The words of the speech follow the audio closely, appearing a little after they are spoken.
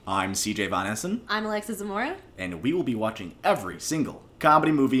I'm CJ Von Essen, I'm Alexis Zamora. and we will be watching every single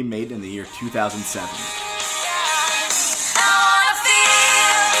comedy movie made in the year 2007.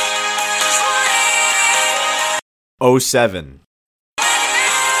 Oh seven.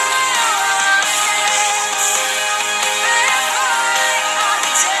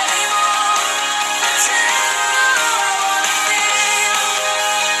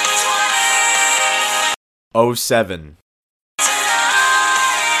 Oh seven.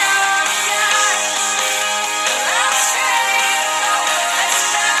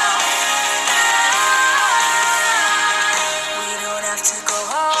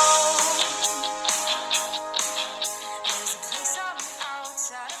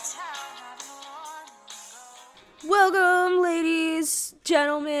 Welcome, ladies,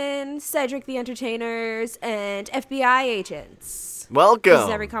 gentlemen, Cedric the Entertainers, and FBI agents. Welcome. This is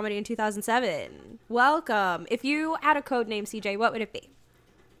Every Comedy in 2007. Welcome. If you had a code name, CJ, what would it be?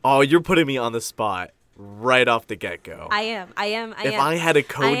 Oh, you're putting me on the spot right off the get-go. I am. If I had a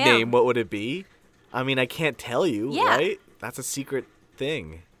code name, what would it be? I mean, I can't tell you, Yeah. right? That's a secret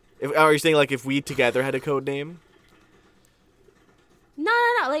thing. Are you saying, like, if we together had a code name? No.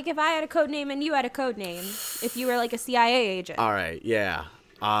 Like, if I had a code name and you had a code name. If you were, like, a CIA agent. All right, yeah.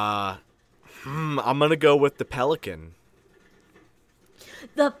 I'm gonna go with the Pelican.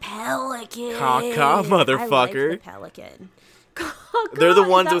 The Pelican. Caw-caw, motherfucker. I like the Pelican. Caw-caw, They're the is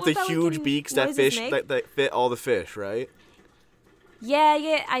ones that with what the huge pelican beaks that noises fish make? that fit all the fish, right? Yeah,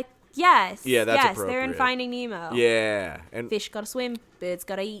 yes. Yeah, that's yes, they're in appropriate. Finding Nemo. Yeah. And Fish gotta swim, birds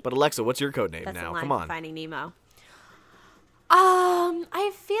gotta eat. but Alexa, what's your code name That's now? the line Come from on. Finding Nemo.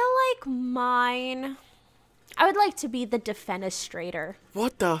 I feel like mine. I would like to be the defenestrator.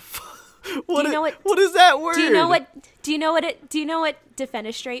 What the you know what- What is that word? Do you know what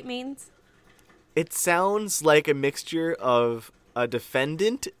defenestrate means? It sounds like a mixture of a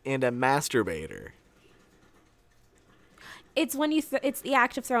defendant and a masturbator. It's when you. It's the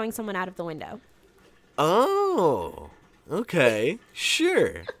act of throwing someone out of the window. Oh, okay,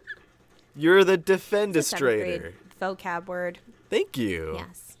 sure. You're the It's a seventh defendestrator. grade vocab word. Thank you.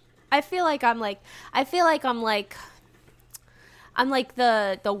 Yes. I feel like I'm like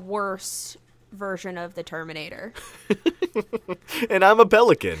the worst version of the Terminator. And I'm a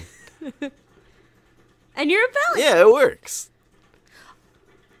pelican. And you're a pelican. Yeah, it works.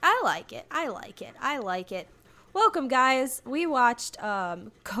 I like it. Welcome, guys. We watched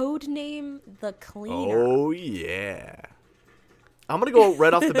Codename the Cleaner. Oh yeah. I'm gonna go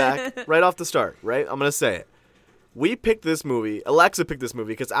right off the back, right off the start. Right, I'm gonna say it. We picked this movie. Alexa picked this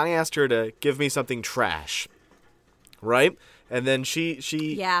movie because I asked her to give me something trash. Right, and then she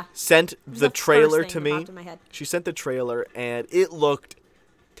Yeah. sent was the the first trailer thing to that me. popped in my head. She sent the trailer, and it looked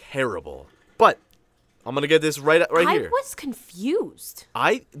terrible. But I'm gonna get this right I here. was confused.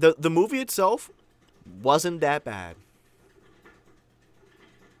 The movie itself wasn't that bad.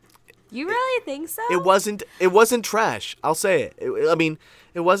 You really think so? It wasn't trash. I'll say it. I mean,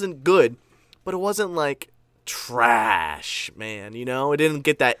 it wasn't good, but it wasn't like trash, man. You know, it didn't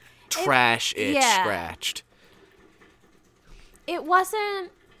get that trash itch yeah. scratched. It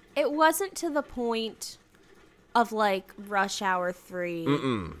wasn't to the point of like Rush Hour 3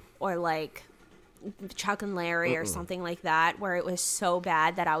 or like Chuck and Larry or something like that, where it was so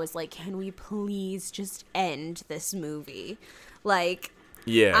bad that I was like, can we please just end this movie? Like,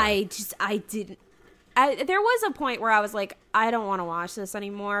 Yeah. there was a point where I was like, I don't want to watch this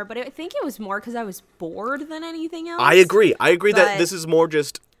anymore, but I think it was more because I was bored than anything else. I agree that But- this is more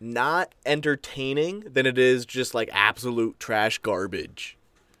just not entertaining than it is just like absolute trash garbage.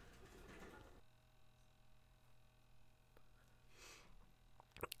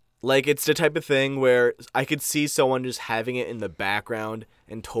 Like, it's the type of thing where I could see someone just having it in the background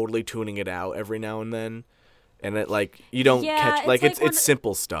and totally tuning it out every now and then. And it, like, you don't Yeah, catch, it's like, like it's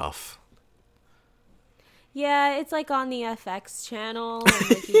simple stuff. Yeah, it's like on the FX channel, and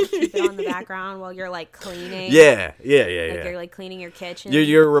like you just keep it on the background while you're like cleaning. Yeah. Like you're like cleaning your kitchen.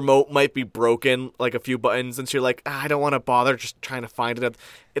 Your remote might be broken, like a few buttons, and so you're like, I don't want to bother just trying to find it.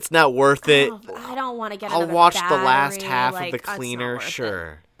 It's not worth it. Oh, I don't want to get. I'll another watch the last battery, half like, of the it's not cleaner, worth it.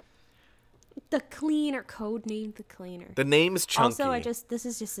 sure. The cleaner, code named the cleaner. The name is chunky. Also, hate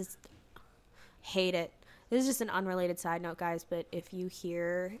it. This is just an unrelated side note, guys, but if you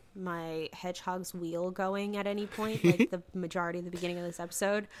hear my hedgehog's wheel going at any point, like the majority of the beginning of this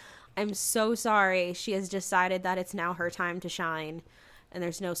episode, I'm so sorry. She has decided that it's now her time to shine, and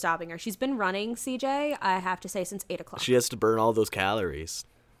there's no stopping her. She's been running, CJ, I have to say, since 8 o'clock. She has to burn all those calories.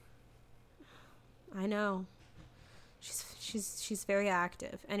 I know. She's very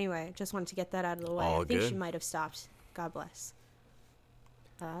active. Anyway, just wanted to get that out of the way. All I think good. she might have stopped. God bless.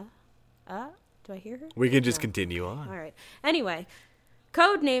 Do I hear her? We can just continue on. All right. Anyway,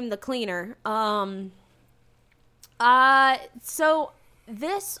 Codename The Cleaner. So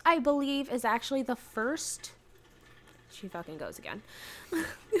this, I believe, is actually the first... She fucking goes again.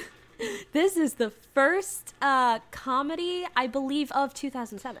 This is the first comedy, I believe, of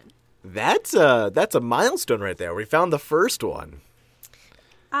 2007. That's a milestone right there. We found the first one.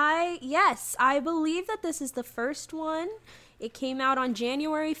 Yes, I believe that this is the first one. It came out on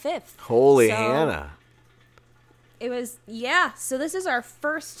January 5th. Holy Hannah. It was, so this is our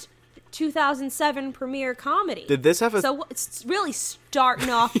first 2007 premiere comedy. Did this have a... So it's really starting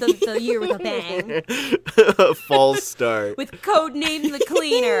off the year with a bang. A false start. With Codename The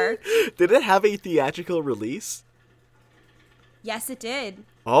Cleaner. Did it have a theatrical release? Yes, it did.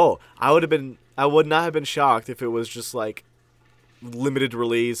 Oh, I would not have been shocked if it was just like limited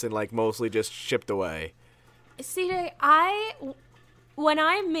release and like mostly just shipped away. CJ, when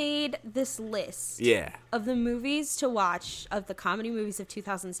I made this list of the movies to watch, of the comedy movies of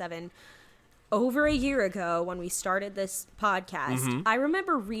 2007, over a year ago when we started this podcast, I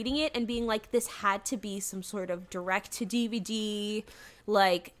remember reading it and being like, this had to be some sort of direct-to-DVD,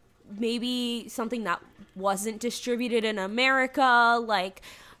 like maybe something that wasn't distributed in America, like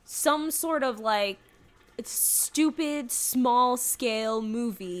some sort of like stupid small-scale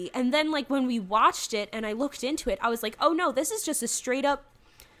movie. And then like when we watched it and I looked into it, I was like, oh no, this is just a straight up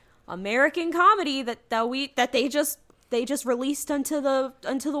American comedy that they just released unto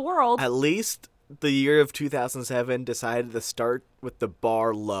the world. At least the year of 2007 decided to start with the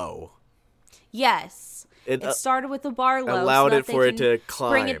bar low. Yes. It started with the bar low. Allowed so it for it to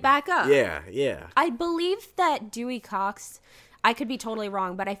climb. Bring it back up. Yeah. I believe that Dewey Cox, I could be totally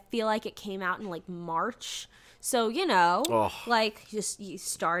wrong, but I feel like it came out in like March. So, like you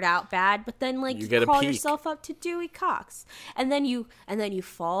start out bad, but then like you call yourself up to Dewey Cox. And then you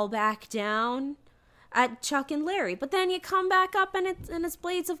fall back down at Chuck and Larry, but then you come back up and it's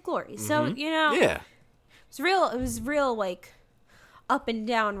Blades of Glory. So, Yeah. It was real like up and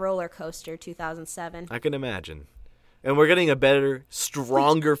down roller coaster 2007. I can imagine. And we're getting a better,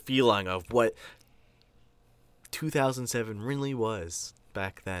 stronger feeling of what 2007 really was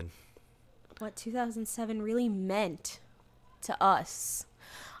back then. What 2007 really meant to us.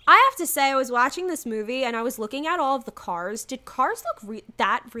 I have to say, I was watching this movie and I was looking at all of the cars. Did cars look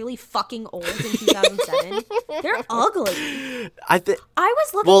that really fucking old in 2007? They're ugly. I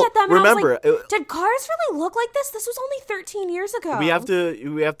was looking at them and remember, I was like, did cars really look like this? This was only 13 years ago. We have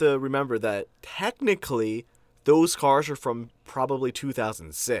to remember that technically those cars are from probably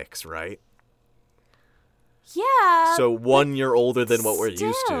 2006, right? Yeah. So 1 year older than what we're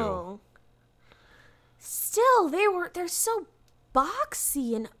used to. Still, they're so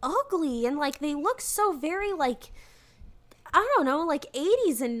boxy and ugly, and like they look so very like, I don't know, like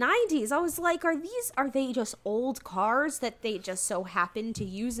 80s and 90s. I was like, are they just old cars that they just so happen to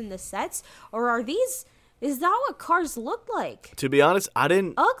use in the sets, or is that what cars look like? To be honest, I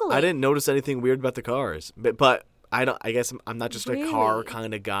didn't notice anything weird about the cars, but I guess I'm not just a car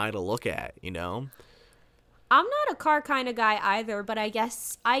kind of guy to look at, you know. I'm not a car kind of guy either, but I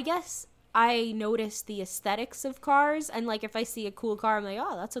guess I notice the aesthetics of cars, and like if I see a cool car, I'm like,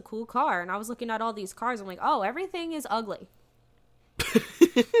 oh, that's a cool car. And I was looking at all these cars, I'm like, oh, everything is ugly.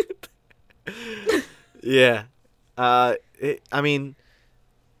 Yeah. It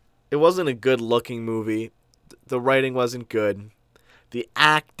wasn't a good looking movie. The writing wasn't good. The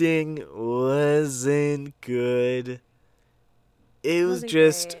acting wasn't good. It was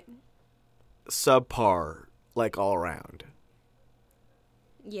just subpar, like all around.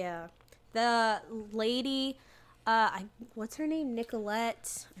 Yeah. The lady, what's her name?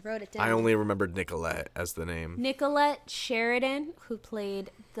 Nicolette. I wrote it down. I only remembered Nicolette as the name. Nicolette Sheridan, who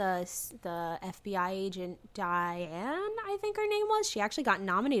played the FBI agent Diane, I think her name was. She actually got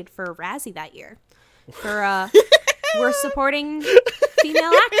nominated for a Razzie that year for worst supporting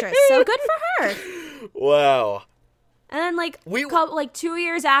female actress. So good for her. Wow. And then 2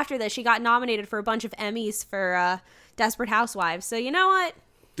 years after this, she got nominated for a bunch of Emmys for Desperate Housewives. So you know what?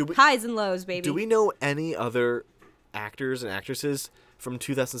 Highs and lows, baby. Do we know any other actors and actresses from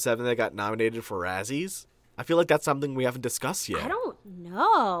 2007 that got nominated for Razzies? I feel like that's something we haven't discussed yet. I don't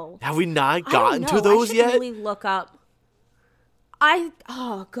know. Have we not gotten to those I should yet? Really look up.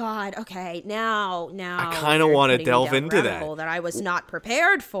 Oh God. Okay. Now. I kind of want to delve into that. That I was not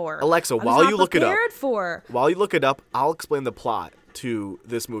prepared for. Alexa, while you look it up, while I'll explain the plot to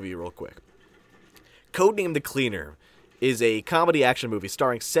this movie real quick. Codename The Cleaner is a comedy action movie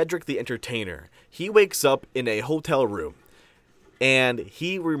starring Cedric the Entertainer. He wakes up in a hotel room and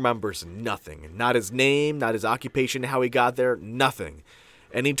he remembers nothing. Not his name, not his occupation, how he got there, nothing.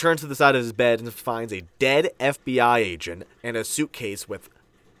 And he turns to the side of his bed and finds a dead FBI agent and a suitcase with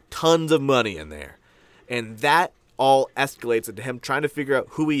tons of money in there. And that all escalates into him trying to figure out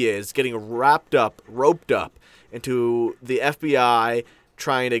who he is, getting roped up into the FBI,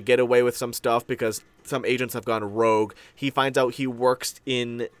 trying to get away with some stuff because some agents have gone rogue. He finds out he works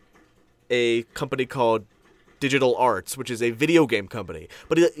in a company called Digital Arts, which is a video game company.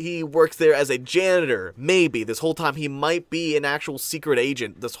 But he works there as a janitor, maybe. This whole time he might be an actual secret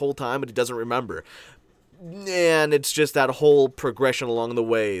agent this whole time, but he doesn't remember. And it's just that whole progression along the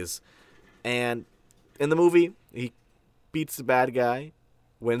ways. And in the movie, he beats the bad guy,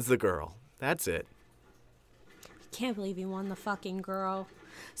 wins the girl. That's it. Can't believe he won the fucking girl.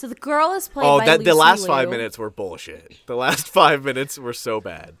 So the girl is played by Lucy the last Liu. 5 minutes were bullshit. The last 5 minutes were so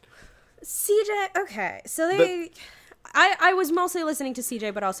bad. CJ, okay. So I was mostly listening to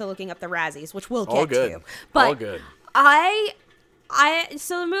CJ, but also looking up the Razzies, which we'll get to. But all good.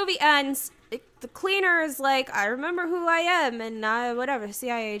 So the movie ends. The cleaner is like, I remember who I am, and whatever,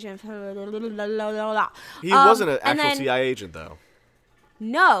 CIA agent. He wasn't an actual CIA agent, though.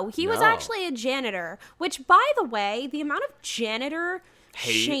 No, he was No. actually a janitor. Which, by the way, the amount of janitor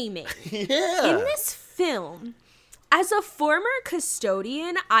shaming Yeah. in this film, as a former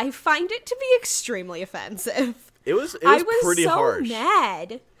custodian, I find it to be extremely offensive. It was I was pretty so harsh.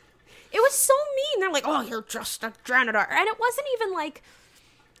 mad. It was so mean. They're like, "Oh, you're just a janitor," and it wasn't even like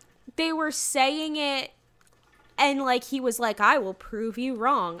they were saying it, and like he was like, "I will prove you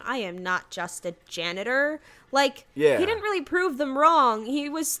wrong. I am not just a janitor." Like, Yeah. he didn't really prove them wrong. He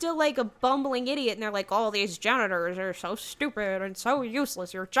was still like a bumbling idiot, and they're like, "All these janitors are so stupid and so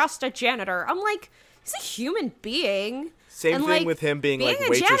useless. You're just a janitor." I'm like, he's a human being. Same And, thing like, with him being like a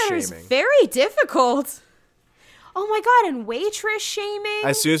waitress janitor is shaming. very difficult. Oh my god, and waitress shaming.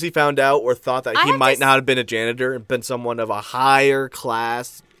 As soon as he found out or thought that I he have might to not have been a janitor and been someone of a higher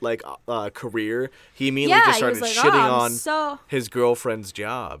class like career, he immediately Yeah, just he started was like, shitting "Oh, I'm on so-" his girlfriend's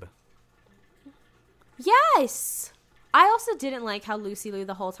job. Yes. I also didn't like how Lucy Liu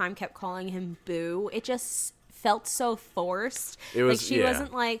the whole time kept calling him Boo. It just felt so forced. It was- like she yeah.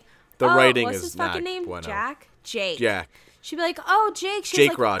 wasn't like, The "Oh, writing what's is his fucking not name? bueno. Jake. Jack. She'd be like, "Oh, Jake." She's Jake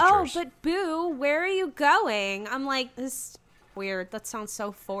like, Rogers. "Oh, but Boo, where are you going?" I'm like, this is weird. That sounds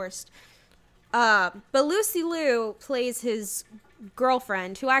so forced. But Lucy Liu plays his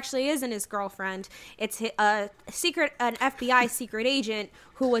girlfriend, who actually isn't his girlfriend. It's an FBI secret agent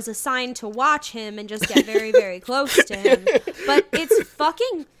who was assigned to watch him and just get very, very close to him. But it's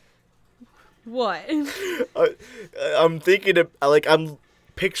fucking what? I'm thinking of, like, I'm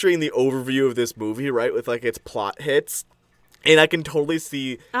picturing the overview of this movie, right, with like its plot hits. And I can totally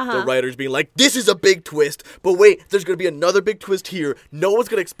see the writers being like, this is a big twist, but wait, there's going to be another big twist here. No one's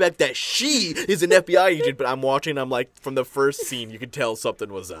going to expect that she is an FBI agent, but I'm watching, I'm like, from the first scene, you could tell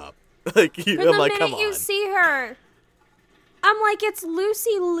something was up. Like, From I'm the like, minute come on. you see her, I'm like, it's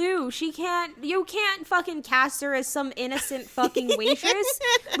Lucy Liu. You can't fucking cast her as some innocent fucking waitress.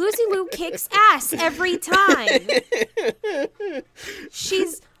 Lucy Liu kicks ass every time.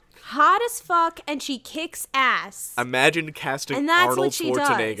 She's hot as fuck and she kicks ass. Imagine casting And that's Arnold what she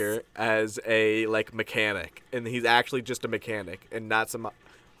Schwarzenegger does. as a, like, mechanic, and he's actually just a mechanic, and not some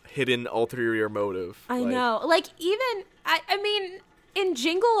hidden ulterior motive. I Like, know. Like, even, I mean, in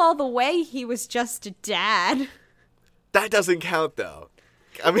Jingle All the Way, he was just a dad. That doesn't count, though.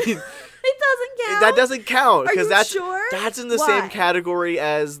 I mean... It doesn't count. That doesn't count Are because you that's sure? that's in the Why? same category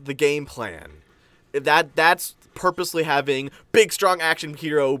as the game plan. That's purposely having big strong action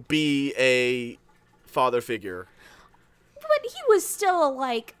hero be a father figure. But he was still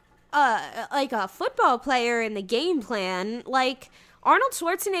like a football player in the game plan. Like Arnold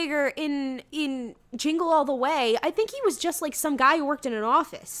Schwarzenegger in Jingle All the Way, I think he was just like some guy who worked in an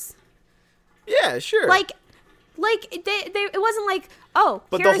office. Yeah, sure. Like it wasn't like, oh,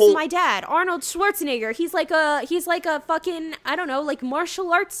 But here's the whole- my dad, Arnold Schwarzenegger. He's like a fucking, I don't know, like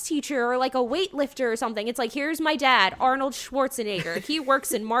martial arts teacher or like a weightlifter or something. It's like, here's my dad, Arnold Schwarzenegger. He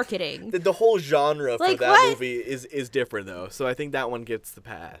works in marketing. the whole genre for Like, that what? movie is different though, so I think that one gets the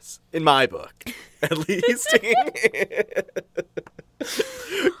pass in my book, at least.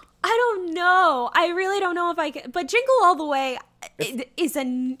 I don't know. I really don't know if I can. But Jingle All the Way is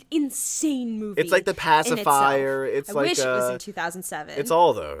an insane movie. It's like The Pacifier. in itself. It's I like wish it was in 2007. It's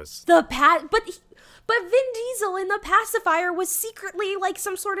all those. But Vin Diesel in The Pacifier was secretly like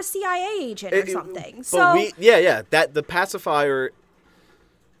some sort of CIA agent or something. But So that the Pacifier.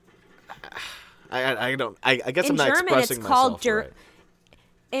 I guess I'm in not German, expressing it's called myself right.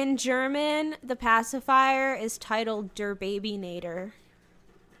 In German, The Pacifier is titled Der Babynator.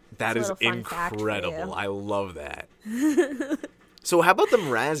 That It's is a little fun fact for incredible. you. I love that. So how about them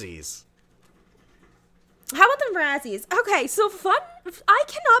Razzies? How about them Razzies? Okay, so fun. I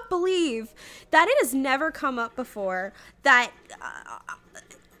cannot believe that it has never come up before that.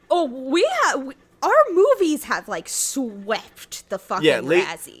 Our movies have like swept the fucking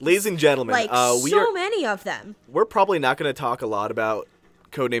Razzies. Ladies and gentlemen, like many of them. We're probably not going to talk a lot about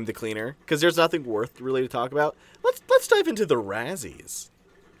Codename The Cleaner because there's nothing worth really to talk about. Let's dive into the Razzies.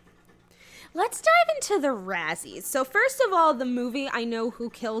 Let's dive into the Razzies. So first of all, the movie I Know Who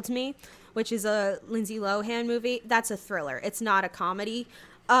Killed Me, which is a Lindsay Lohan movie, that's a thriller. It's not a comedy.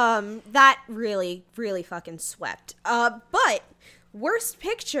 That really, really fucking swept. But Worst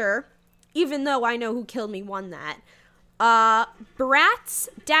Picture, even though I Know Who Killed Me won that, Bratz,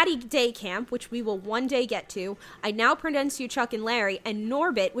 Daddy Day Camp, which we will one day get to, I Now Pronounce You Chuck and Larry, and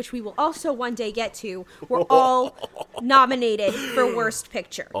Norbit, which we will also one day get to, were all nominated for Worst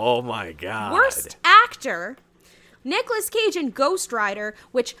Picture. Oh my god. Worst Actor, Nicolas Cage in Ghost Rider,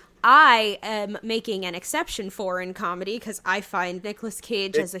 which I am making an exception for in comedy because I find Nicolas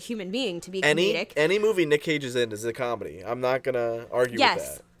Cage as a human being to be comedic. Any movie Nick Cage is in is a comedy. I'm not going to argue with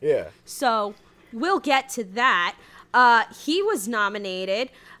that. Yeah. So we'll get to that. He was nominated.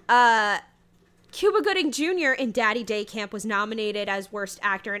 Cuba Gooding Jr. in Daddy Day Camp was nominated as Worst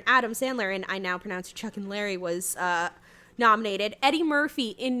Actor, and Adam Sandler in I Now Pronounce You Chuck and Larry was nominated. Eddie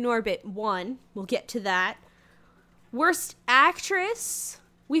Murphy in Norbit won. We'll get to that. Worst Actress,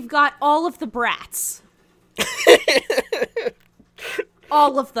 we've got all of the Bratz.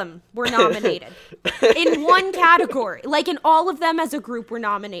 All of them were nominated in one category. Like, in all of them as a group were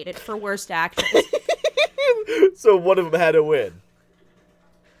nominated for Worst Actress. So one of them had to win.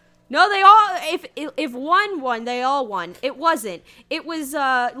 No, they all, if one won, they all won. It wasn't. It was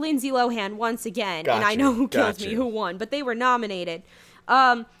Lindsay Lohan once again, and I Know Who Killed Me who won, but they were nominated.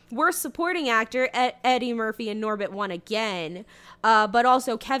 Worst Supporting Actor, Eddie Murphy and Norbit won again, but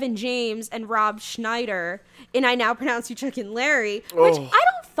also Kevin James and Rob Schneider in I Now Pronounce You Chuck and Larry, which I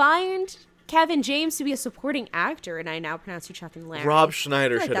don't find Kevin James to be a supporting actor in I Now Pronounce You Chuck and Larry. Rob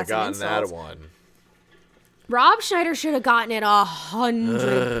Schneider should have gotten that one. Rob Schneider should have gotten it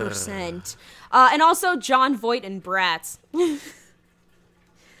 100%. And also John Voight and Bratz.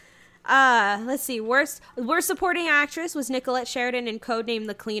 Let's see. Worst supporting actress was Nicolette Sheridan in Codename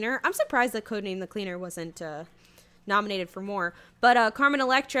The Cleaner. I'm surprised that Codename The Cleaner wasn't nominated for more. But Carmen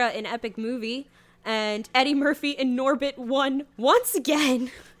Electra in Epic Movie and Eddie Murphy in Norbit won once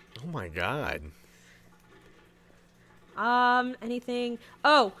again. Oh my god. Anything?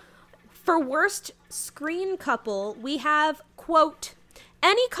 Oh, for worst screen couple, we have, quote,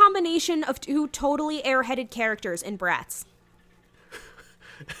 any combination of two totally airheaded characters in Bratz.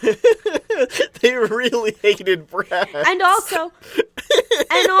 They really hated Bratz. And also,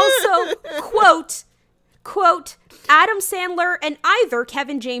 quote, Adam Sandler and either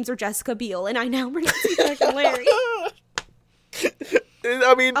Kevin James or Jessica Biel. And I Now Pronounce You Chuck and Larry.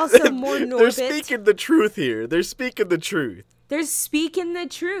 I mean, also more Norbit. They're speaking the truth here. They're speaking the truth.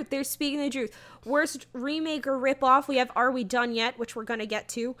 Worst remake or ripoff, we have Are We Done Yet, which we're going to get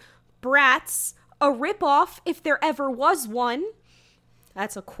to. Bratz, a ripoff if there ever was one.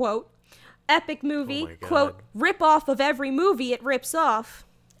 That's a quote. Epic Movie, quote, ripoff of every movie it rips off.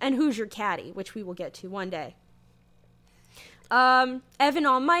 And Who's Your Caddy, which we will get to one day. Evan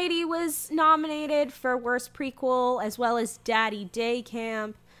Almighty was nominated for Worst Prequel, as well as Daddy Day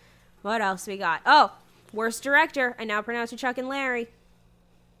Camp. What else we got? Oh, Worst Director, I Now Pronounce You Chuck and Larry.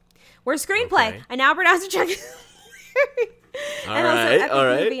 Worst Screenplay, I Now Pronounce You Chuck and Larry. And also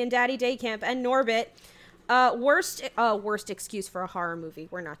Epic Movie and Daddy Day Camp and Norbit. Worst excuse for a horror movie.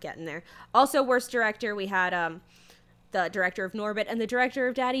 We're not getting there. Also, Worst Director, we had the director of Norbit and the director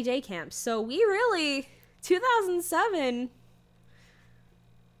of Daddy Day Camp. So we really, 2007,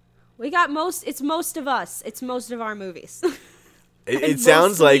 we got it's most of us. It's most of our movies. It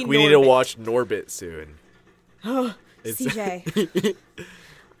sounds like we need to watch Norbit soon. CJ,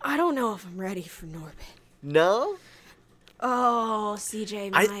 I don't know if I'm ready for Norbit. No? Oh,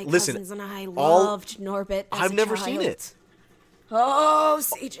 CJ, my cousins and I loved Norbit as I've never child. seen it. Oh,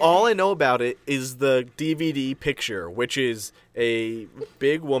 CJ. All I know about it is the DVD picture, which is a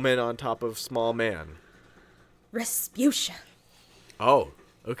big woman on top of small man. Rasputia. Oh,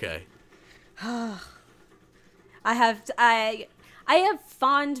 okay. I have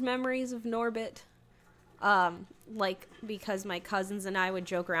fond memories of Norbit. Like, because my cousins and I would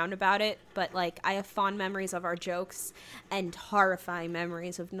joke around about it, but, like, I have fond memories of our jokes and horrifying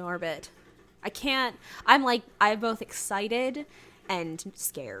memories of Norbit. I'm both excited and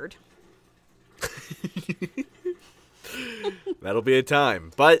scared. That'll be a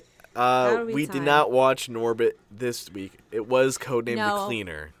time. But That'll be We did time. not watch Norbit this week. It was codenamed The No.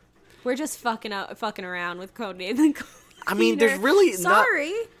 Cleaner. We're just fucking around with Codename the Cleaner. I mean, there's really not-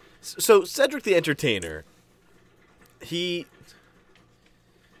 Sorry. So Cedric the Entertainer, he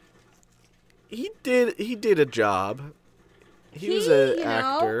did a job. He was an you know,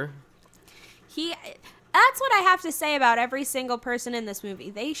 actor. That's what I have to say about every single person in this movie.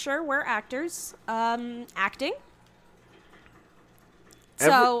 They sure were actors, acting.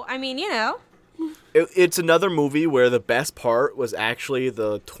 So, I mean, It's another movie where the best part was actually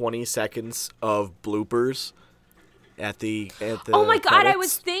the 20 seconds of bloopers at the oh my god, I credits.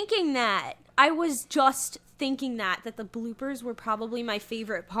 was thinking that. I was just thinking that the bloopers were probably my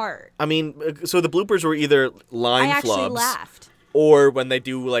favorite part. I mean, so the bloopers were either line I actually flubs laughed. or when they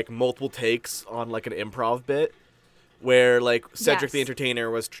do like multiple takes on like an improv bit where like Cedric Yes. the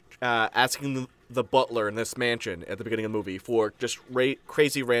Entertainer was asking the butler in this mansion at the beginning of the movie for just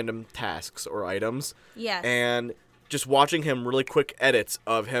crazy random tasks or items. Yes. And just watching him really quick edits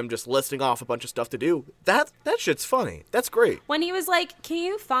of him just listing off a bunch of stuff to do. That shit's funny. That's great. When he was like, "Can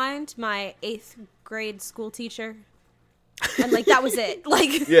you find my 8th grade school teacher?" And like that was it.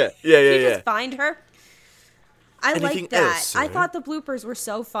 Like Yeah. Can you just find her? I Anything like that. else, I sir? thought the bloopers were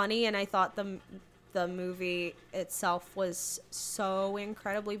so funny, and I thought the movie itself was so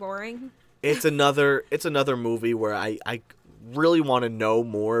incredibly boring. It's another movie where I really want to know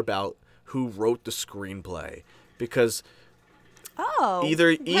more about who wrote the screenplay, because Oh,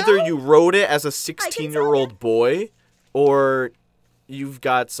 either well, you wrote it as a tell 16-year-old boy or you've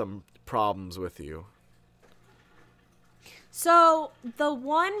got some problems with you. So the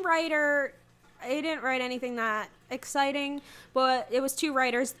one writer, he didn't write anything that exciting, but it was 2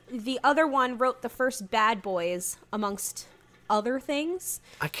 writers. The other one wrote the first Bad Boys, amongst other things.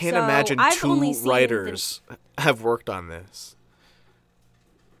 I can't So imagine I've only 2 seen writers have worked on this.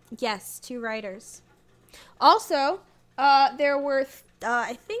 Yes, 2 writers. Also, there were,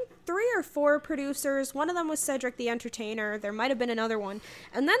 I think, 3 or 4 producers. One of them was Cedric the Entertainer. There might have been another one.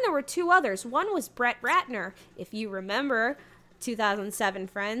 And then there were 2 others. One was Brett Ratner. If you remember 2007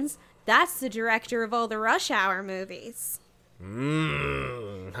 Friends, that's the director of all the Rush Hour movies. Okay.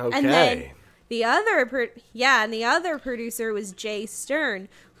 And then the other, and the other producer was Jay Stern,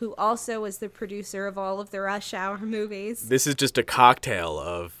 who also was the producer of all of the Rush Hour movies. This is just a cocktail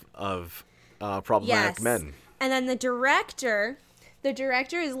of problematic Yes. men. And then the director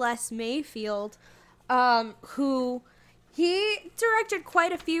is Les Mayfield, who he directed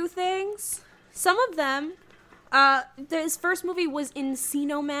quite a few things. Some of them, his first movie was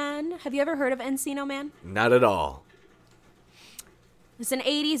Encino Man. Have you ever heard of Encino Man? Not at all. It's an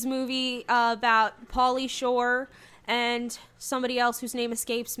 80s movie about Pauly Shore and somebody else whose name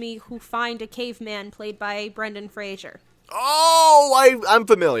escapes me, who find a caveman played by Brendan Fraser. Oh, I'm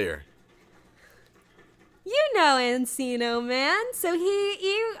familiar. You know Encino Man. So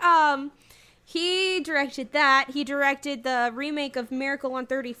he directed that. He directed the remake of Miracle on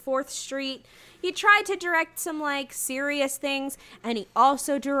 34th Street. He tried to direct some like serious things, and he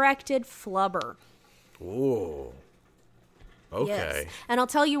also directed Flubber. Ooh. Okay. Yes. And I'll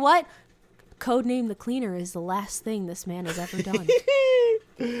tell you what, Codename the Cleaner is the last thing this man has ever done.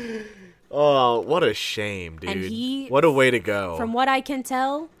 Oh, what a shame, dude. And what a way to go. From what I can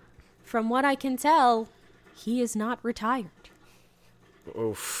tell, he is not retired.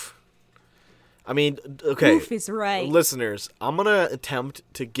 Oof. I mean, okay. Oof is right. Listeners, I'm going to attempt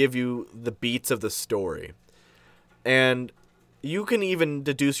to give you the beats of the story. And you can even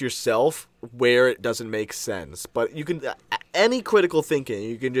deduce yourself where it doesn't make sense. But you can, any critical thinking,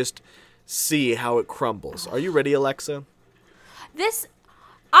 you can just see how it crumbles. Are you ready, Alexa?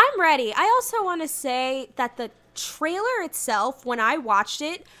 I'm ready. I also want to say that the trailer itself, when I watched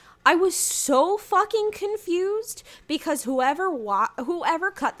it, I was so fucking confused because whoever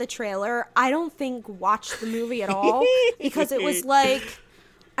cut the trailer, I don't think watched the movie at all, because it was like,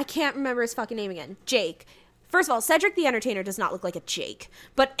 I can't remember his fucking name again. Jake. First of all, Cedric the Entertainer does not look like a Jake.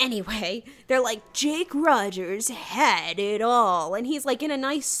 But anyway, they're like, Jake Rogers had it all. And he's like in a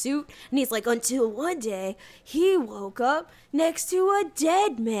nice suit. And he's like, until one day, he woke up next to a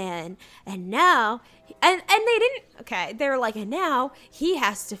dead man. And now, and they didn't, okay, they were like, and now he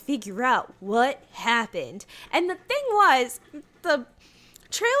has to figure out what happened. And the thing was, the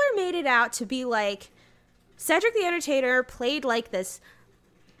trailer made it out to be like, Cedric the Entertainer played like this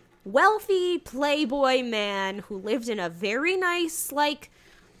wealthy playboy man who lived in a very nice, like,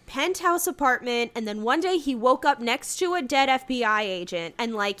 penthouse apartment, and then one day he woke up next to a dead FBI agent,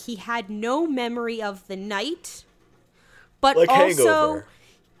 and, like, he had no memory of the night, but Like also Hangover.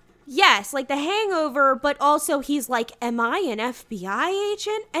 Yes, like The Hangover, but also he's like, am I an FBI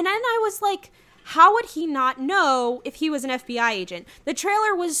agent? And then I was like, how would he not know if he was an FBI agent? The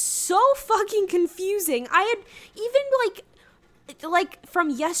trailer was so fucking confusing. I had even like from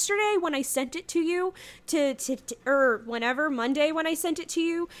yesterday when I sent it to you to or whenever, Monday when I sent it to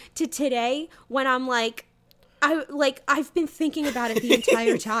you, to today when I'm like, I've been thinking about it the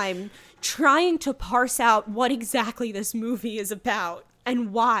entire time, trying to parse out what exactly this movie is about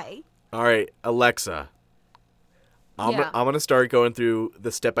and why. All right, Alexa. I'm gonna start going through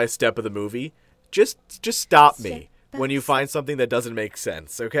the step-by-step of the movie. Just stop me when you find something that doesn't make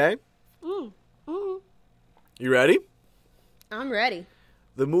sense, okay? You ready? I'm ready.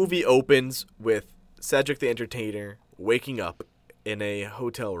 The movie opens with Cedric the Entertainer waking up in a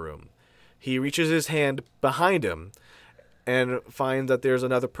hotel room. He reaches his hand behind him and finds that there's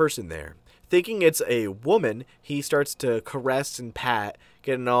another person there. Thinking it's a woman, he starts to caress and pat,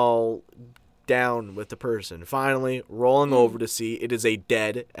 getting all down with the person. Finally, rolling over to see it is a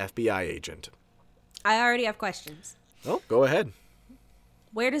dead FBI agent. I already have questions. Oh, go ahead.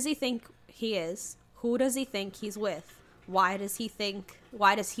 Where does he think he is? Who does he think he's with? Why does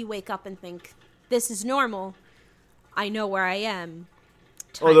he wake up and think, this is normal? I know where I am.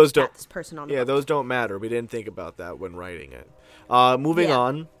 Oh, those don't. This person on the Yeah, book. those don't matter. We didn't think about that when writing it. Moving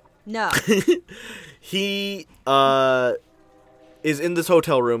on. No. He is in this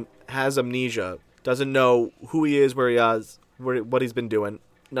hotel room, has amnesia, doesn't know who he is, where he is, what he's been doing.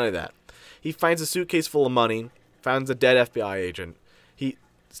 None of that. He finds a suitcase full of money, finds a dead FBI agent. He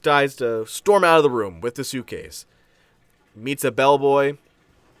decides to storm out of the room with the suitcase. Meets a bellboy,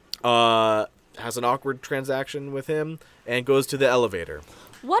 has an awkward transaction with him, and goes to the elevator.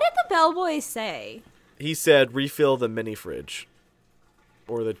 What did the bellboy say? He said, refill the mini fridge.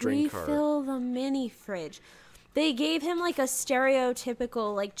 Or the drink cart. Refill the mini fridge. They gave him like a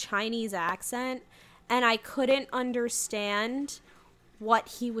stereotypical like Chinese accent, and I couldn't understand what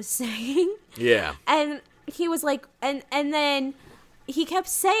he was saying. Yeah. And he was like, and then he kept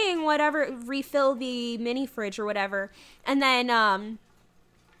saying whatever, refill the mini fridge or whatever. And then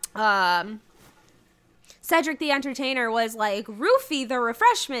Cedric the Entertainer was like, roofie the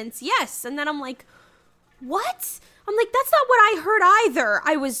refreshments, yes. And then I'm like, what? I'm like, that's not what I heard either.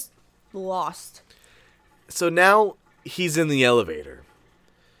 I was lost. So now he's in the elevator.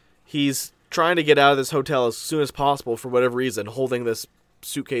 He's trying to get out of this hotel as soon as possible for whatever reason, holding this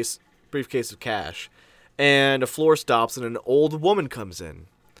briefcase of cash. And a floor stops and an old woman comes in.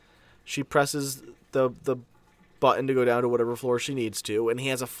 She presses the button to go down to whatever floor she needs to, and he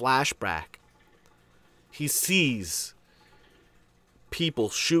has a flashback. He sees people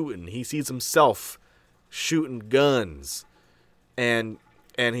shooting. He sees himself shooting guns. And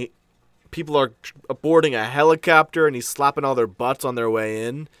people are boarding a helicopter, and he's slapping all their butts on their way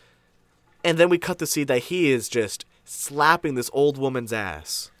in. And then we cut to see that he is just slapping this old woman's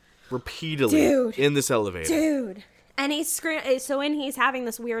ass repeatedly in this elevator. Dude. And he's he's having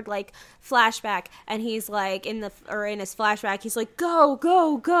this weird like flashback, and he's like in his flashback he's like, go,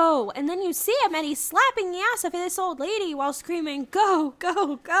 go, go. And then you see him and he's slapping the ass of this old lady while screaming, go,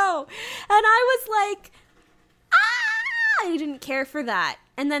 go, go. And I was like, I didn't care for that.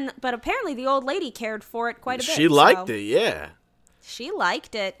 And then, but apparently the old lady cared for it quite a bit. She liked it, yeah. She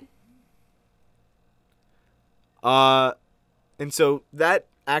liked it. And so that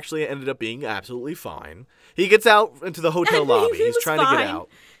actually ended up being absolutely fine. He gets out into the hotel lobby. He's trying to get out.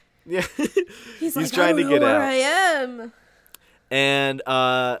 Yeah. He's like, trying to get where out. I am. And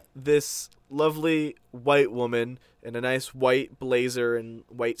this lovely white woman in a nice white blazer and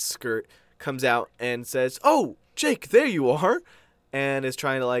white skirt comes out and says, "Oh, Jake, there you are," and is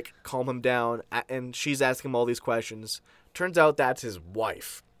trying to like calm him down. And she's asking him all these questions. Turns out that's his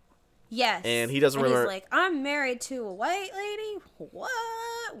wife. Yes. And he doesn't remember. He's like, I'm married to a white lady? What?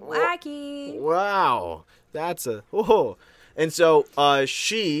 Wacky. Wow. That's a... Oh. And so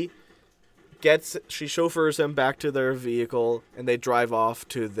she chauffeurs him back to their vehicle, and they drive off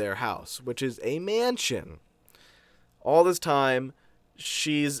to their house, which is a mansion. All this time,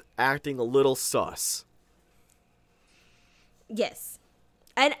 she's acting a little sus. Yes.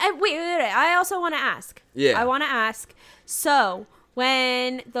 And wait. I also want to ask. Yeah. I want to ask. So...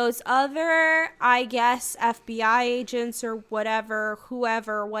 when those other, I guess, FBI agents or whatever,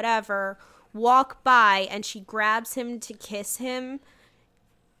 whatever, walk by and she grabs him to kiss him,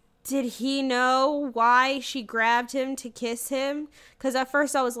 did he know why she grabbed him to kiss him? Because at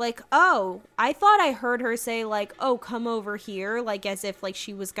first I was like, oh, I thought I heard her say, like, oh, come over here, like as if like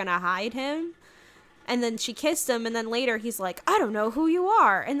she was going to hide him. And then she kissed him, and then later he's like, I don't know who you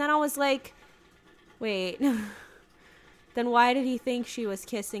are. And then I was like, wait... Then why did he think she was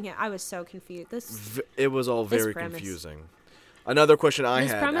kissing him? I was so confused. It was all This very premise. confusing. Another question I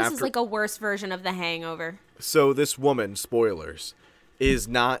This had premise after. is like a worse version of The Hangover. So this woman, spoilers, is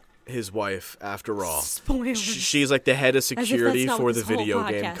not his wife after all. Spoilers. She's like the head of if that's security not for what the this whole video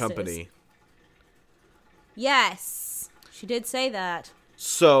game podcast company. is. Yes, she did say that.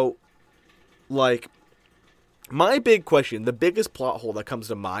 So, like, my big question, the biggest plot hole that comes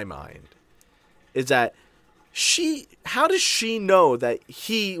to my mind, is that how does she know that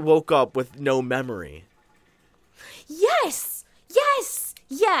he woke up with no memory? Yes.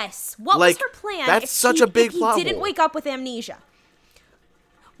 What was Like, her plan? that's such a big if he plot didn't hole. wake up with amnesia.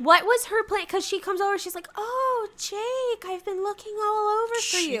 What was her plan? Because she comes over, she's like, "Oh, Jake, I've been looking all over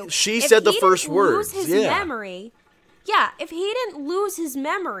for you." She If said the he first didn't words, Lose his yeah. memory. Yeah, if he didn't lose his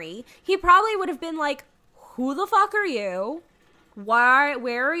memory, he probably would have been like, "Who the fuck are you?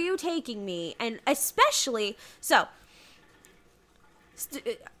 Where are you taking me?" And especially the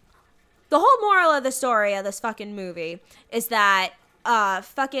whole moral of the story of this fucking movie is that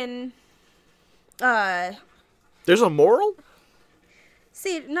There's a moral?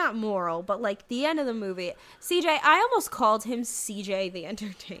 see, not moral, but like the end of the movie. CJ, I almost called him CJ the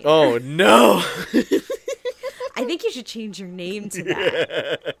Entertainer. Oh, no. I think you should change your name to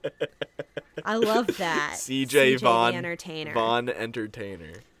that. I love that. CJ Von the Entertainer. Von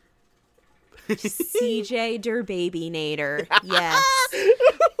Entertainer. CJ Der Baby Nader. Yes.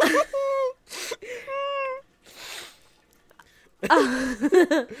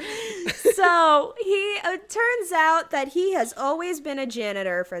 So it turns out that he has always been a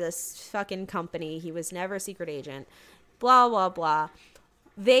janitor for this fucking company. He was never a secret agent. Blah, blah, blah.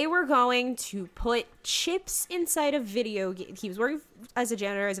 They were going to put chips inside of video game. He was working as a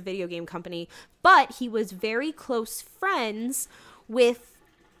janitor as a video game company, but he was very close friends with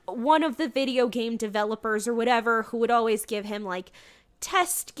one of the video game developers or whatever, who would always give him like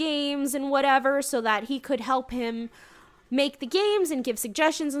test games and whatever so that he could help him make the games and give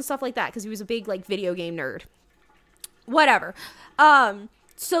suggestions and stuff like that, because he was a big like video game nerd. Whatever.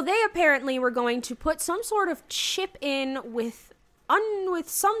 So they apparently were going to put some sort of chip in with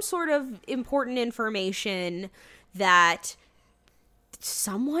some sort of important information that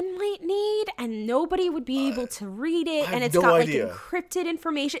someone might need, and nobody would be able to read it, and it's got idea. like encrypted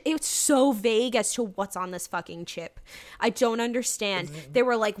information. It's so vague as to what's on this fucking chip. I don't understand. They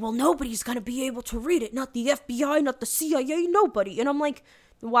were like, well, nobody's gonna be able to read it, not the FBI, not the CIA, nobody. And I'm like,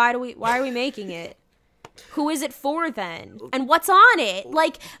 why are we making it? Who is it for then? And what's on it?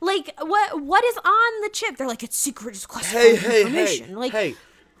 Like what is on the chip? They're like, it's secret, it's classified information.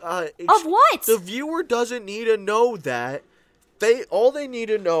 Of what? The viewer doesn't need to know that. All they need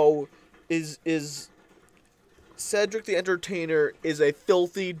to know is Cedric the Entertainer is a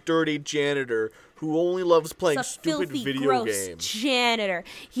filthy, dirty janitor who only loves playing He's a stupid filthy, video gross games. janitor.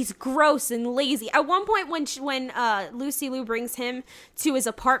 He's gross and lazy. At one point, when Lucy Liu brings him to his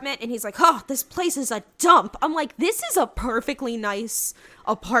apartment, and he's like, "Oh, this place is a dump." I'm like, "This is a perfectly nice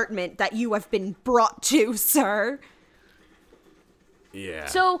apartment that you have been brought to, sir." Yeah.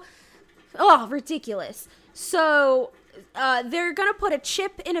 So, ridiculous. So, they're gonna put a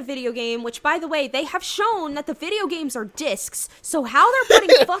chip in a video game, which, by the way, they have shown that the video games are discs. So how they're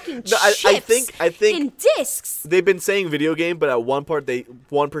putting fucking No, chips I think in discs? they've been saying video game, but at one part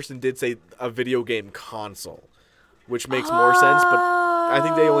one person did say a video game console, which makes more sense. But I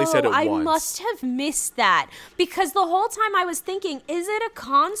think they only said it I once. must have missed that, because the whole time I was thinking, is it a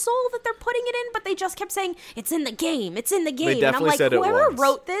console that they're putting it in? But they just kept saying, it's in the game, it's in the game. And I'm definitely like, said it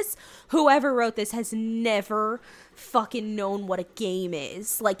whoever wrote this has never fucking known what a game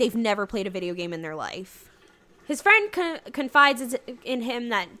is. Like, they've never played a video game in their life. His friend confides in him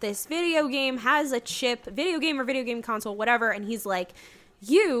that this video game has a chip, video game or video game console, whatever, and he's like,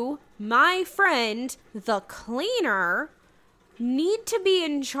 you, my friend, the cleaner, need to be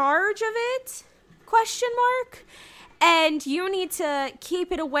in charge of it? ? And you need to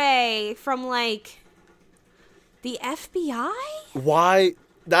keep it away from, like, the FBI? Why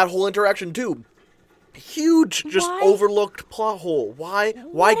that whole interaction too? Huge, just Why? overlooked plot hole. Why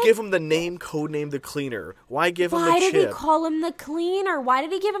give him the code name the cleaner? Why give him the Why chip? did he call him the cleaner? Why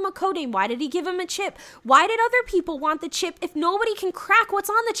did he give him a code name? Why did he give him a chip? Why did other people want the chip if nobody can crack what's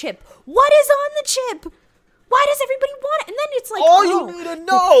on the chip? What is on the chip? Why does everybody want it? And then it's like, All you need to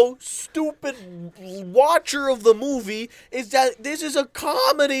know, stupid watcher of the movie, is that this is a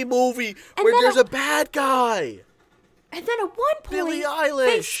comedy movie where then there's a bad guy. And then at one point, Billie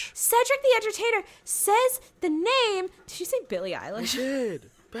Eilish. Cedric the Entertainer says the name. Did you say Billie I Eilish? did.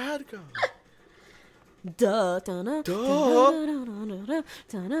 Bad guy. Duh.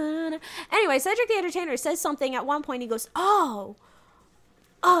 Anyway, Cedric the Entertainer says something at one point. He goes, "Oh,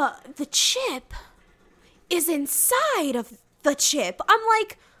 the chip is inside of the chip." I'm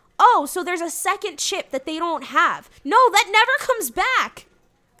like, "Oh, so there's a second chip that they don't have." No, that never comes back.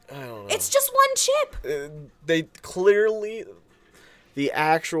 I don't know. It's just one chip. They clearly, the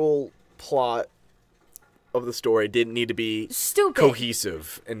actual plot of the story didn't need to be Stupid.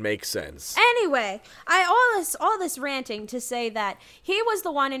 cohesive and make sense. Anyway, all this ranting to say that he was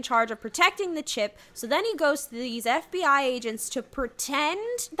the one in charge of protecting the chip. So then he goes to these FBI agents to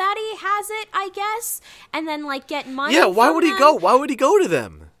pretend that he has it, I guess, and then like get money. Yeah, why from would he them. go? Why would he go to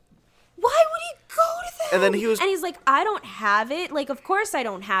them? Why would he go to them? And then he's like, I don't have it. Like, of course I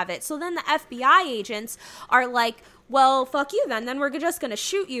don't have it. So then the FBI agents are like, well, fuck you then. Then we're just going to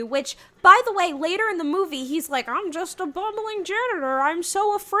shoot you. Which, by the way, later in the movie, he's like, I'm just a bumbling janitor. I'm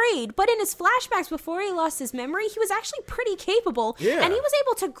so afraid. But in his flashbacks before he lost his memory, he was actually pretty capable. Yeah. And he was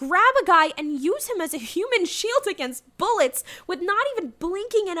able to grab a guy and use him as a human shield against bullets with not even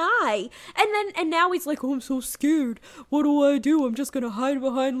blinking an eye. And now he's like, oh, I'm so scared. What do? I'm just going to hide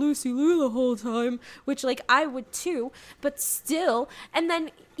behind Lucy Liu the whole time. Which, like, I would too. But still. And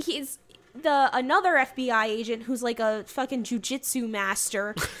then he's... another FBI agent who's like a fucking jujitsu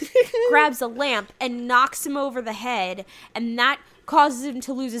master grabs a lamp and knocks him over the head, and that causes him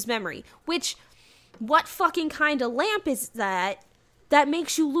to lose his memory. Which, what fucking kind of lamp is that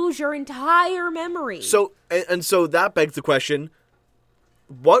makes you lose your entire memory? So so that begs the question: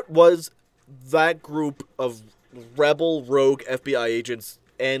 what was that group of rebel rogue FBI agents'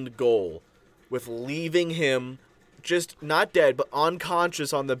 end goal with leaving him? Just not dead, but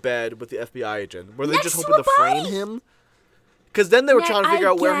unconscious on the bed with the FBI agent. Were they Next just to hoping a to frame body. him? Because then they were Yeah, trying to figure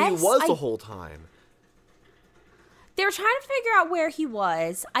out where he guess. was the whole time. They were trying to figure out where he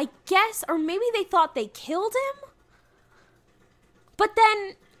was, I guess, or maybe they thought they killed him. But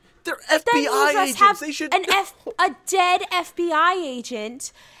then They're then you FBI just agents. have They should a dead FBI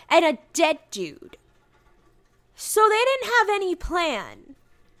agent and a dead dude. So they didn't have any plan.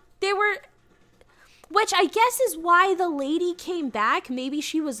 They were... Which I guess is why the lady came back. Maybe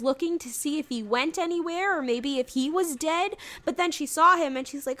she was looking to see if he went anywhere, or maybe if he was dead. But then she saw him and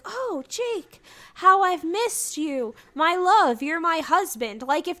she's like, oh, Jake, how I've missed you. My love, you're my husband.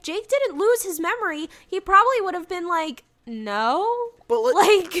 Like, if Jake didn't lose his memory, he probably would have been like, no. But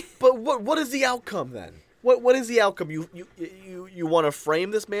like, but what is the outcome then? What is the outcome? You want to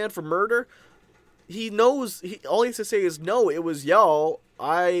frame this man for murder? He knows. All he has to say is no. It was y'all.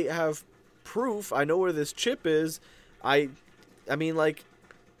 I have proof. I know where this chip is. I mean, like,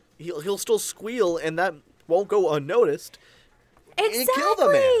 he'll still squeal, and that won't go unnoticed. exactly. And kill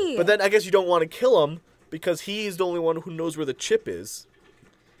the man. But then I guess you don't want to kill him because he's the only one who knows where the chip is.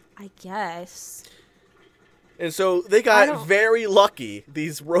 I guess. And so they got very lucky,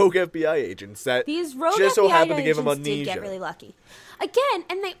 these rogue FBI agents, that These rogue just so FBI happened to give him agents amnesia. did get really lucky. Again,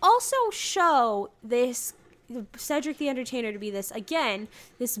 and they also show this Cedric the Entertainer to be this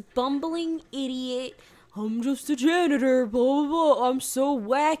bumbling idiot. I'm just a janitor, blah, blah, blah. I'm so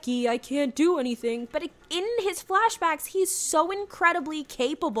wacky, I can't do anything. But in his flashbacks, he's so incredibly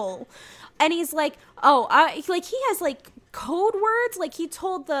capable. And he's like, he has, like, code words. Like, he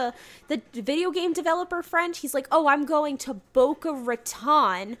told the video game developer friend, he's like, oh, I'm going to Boca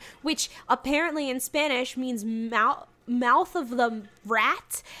Raton, which apparently in Spanish means mouth of the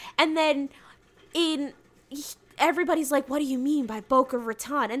rat. And then everybody's like, what do you mean by Boca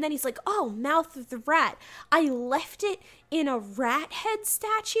Raton? And then he's like, oh, mouth of the rat. I left it in a rat head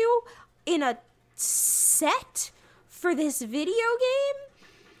statue in a set for this video game.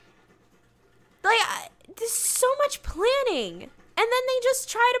 Like, there's so much planning. And then they just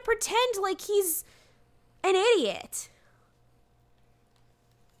try to pretend like he's an idiot.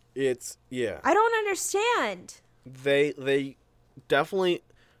 I don't understand. They definitely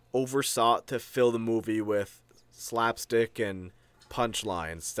oversought to fill the movie with slapstick and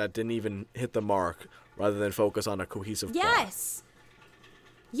punchlines that didn't even hit the mark, rather than focus on a cohesive plot.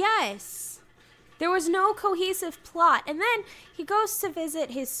 Yes. There was no cohesive plot. And then he goes to visit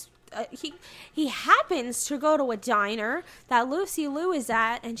his... he happens to go to a diner that Lucy Liu is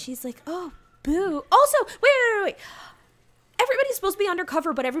at, and she's like, oh, boo. Also, wait. Everybody's supposed to be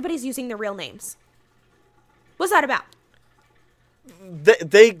undercover, but everybody's using their real names. What's that about?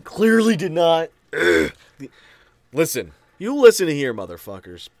 They clearly did not... Listen here,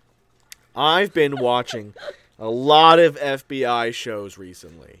 motherfuckers. I've been watching a lot of FBI shows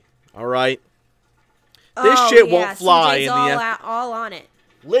recently. All right? This shit won't fly CJ's in the... all on it.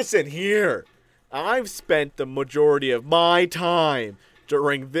 Listen here. I've spent the majority of my time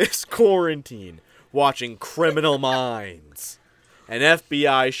during this quarantine watching Criminal Minds, an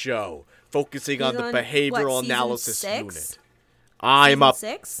FBI show focusing on He's the on, behavioral what, season analysis 6? unit. I'm up.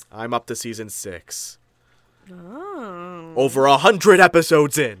 6? I'm up to season 6. Oh. Over 100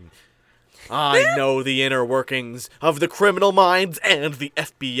 episodes in. I know the inner workings of the criminal minds and the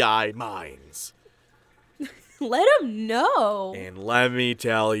FBI minds. Let him know. And let me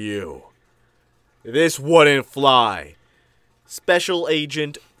tell you, this wouldn't fly. Special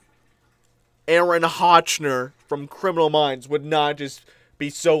Agent Aaron Hotchner from Criminal Minds would not just be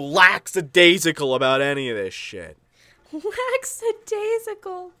so lackadaisical about any of this shit.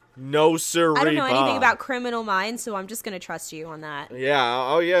 Lackadaisical. No sirree, I don't know anything Bob. about Criminal Minds, so I'm just gonna trust you on that. Yeah.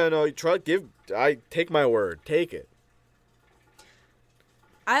 Oh yeah. No. I take my word. Take it.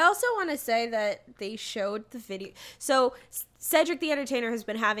 I also want to say that they showed the video. So Cedric the Entertainer has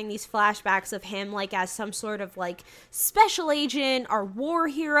been having these flashbacks of him like as some sort of like special agent or war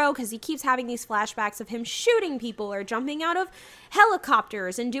hero, because he keeps having these flashbacks of him shooting people or jumping out of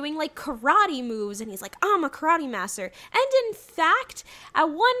helicopters and doing like karate moves, and he's like, I'm a karate master. And in fact, at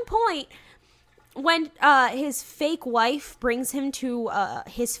one point, when his fake wife brings him to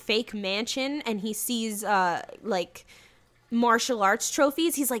his fake mansion and he sees like martial arts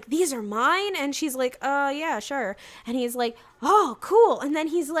trophies, he's like, these are mine? And she's like, yeah, sure. And he's like, oh, cool. And then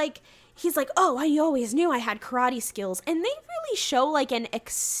he's like, oh, I always knew I had karate skills. And they really show like an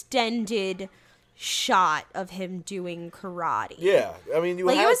extended shot of him doing karate. Yeah. I mean, you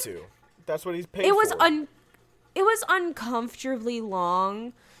Like, it had was- to. That's what he's paid It was for. it was uncomfortably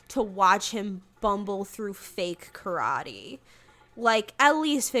long to watch him bumble through fake karate. Like, at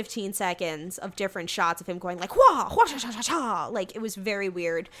least 15 seconds of different shots of him going like, wah, wah, cha, cha, cha, cha. Like, it was very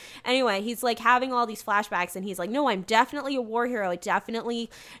weird. Anyway, he's like having all these flashbacks and he's like, no, I'm definitely a war hero. I definitely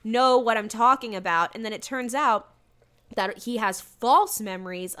know what I'm talking about. And then it turns out that he has false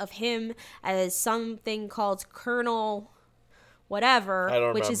memories of him as something called Colonel whatever, I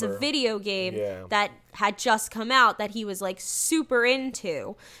don't which is a remember. video game Yeah. that had just come out that he was like super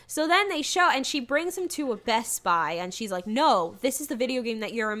into. So then they show, and she brings him to a Best Buy and she's like, no, this is the video game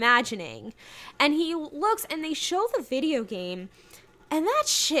that you're imagining. And he looks and they show the video game, and that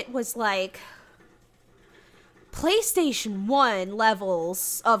shit was like PlayStation 1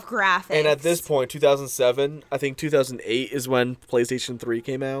 levels of graphics. And at this point, 2007, I think 2008 is when PlayStation 3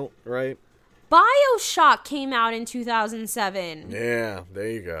 came out, right? BioShock came out in 2007. Yeah, there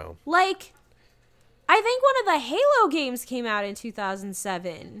you go. Like, I think one of the Halo games came out in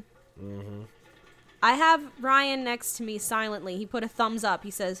 2007. Mm-hmm. I have Ryan next to me silently. He put a thumbs up.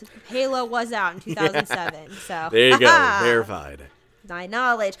 He says Halo was out in 2007. So There you go. Verified. My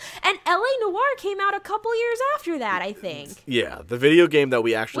knowledge. And LA Noire came out a couple years after that, I think. Yeah, the video game that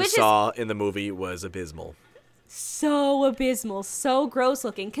we actually Which is- saw in the movie was abysmal. So abysmal, so gross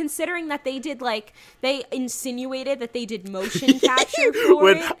looking, considering that they did like, they insinuated that they did motion capture for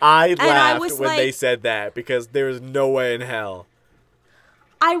When it. I And laughed was when like, they said that, because there is no way in hell.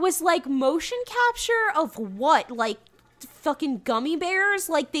 I was like, motion capture of what? Like, fucking gummy bears?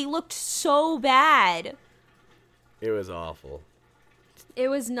 Like, they looked so bad. It was awful. It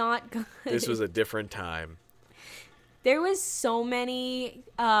was not good. This was a different time. There was so many,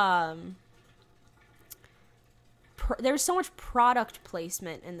 there was so much product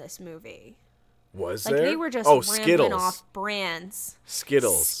placement in this movie. Was Like, there? they were just oh, ramping Skittles. off brands.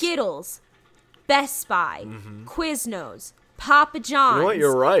 Skittles. Skittles, Best Buy, Quiznos, Papa John's. You know what?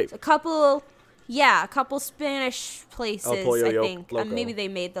 You're right. A couple Spanish places, Pollo I think. Loco. Maybe they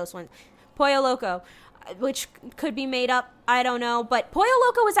made those ones. Pollo Loco, which could be made up. I don't know. But Pollo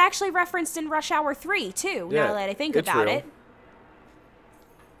Loco was actually referenced in Rush Hour 3, too, Yeah, now that I think it's about real. it.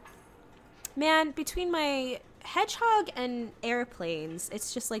 Man, between my hedgehog and airplanes,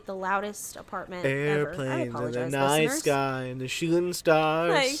 it's just like the loudest apartment ever. I Airplanes in the apologize, night listeners. sky and the shooting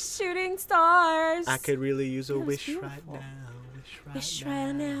stars. Like shooting stars. I could really use a That was wish beautiful. right now. Wish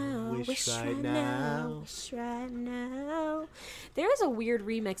right now. Wish right now. Wish right now. There is a weird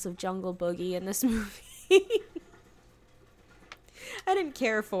remix of Jungle Boogie in this movie. I didn't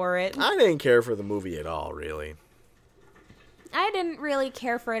care for it. I didn't care for the movie at all, really. I didn't really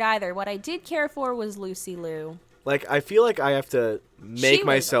care for it either. What I did care for was Lucy Liu. Like, I feel like I have to She make was a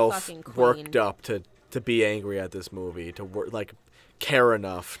myself fucking queen. worked up to be angry at this movie, to like care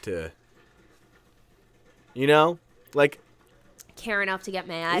enough to, you know, like, Care enough to get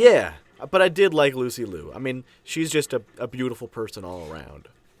mad. yeah. But I did like Lucy Liu. I mean, she's just a beautiful person all around.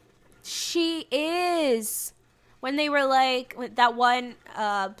 She is. When they were like, that one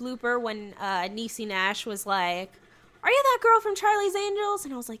blooper when Niecy Nash was like, are you that girl from Charlie's Angels?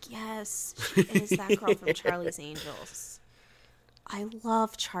 And I was like, yes, she is that girl from Charlie's Angels. I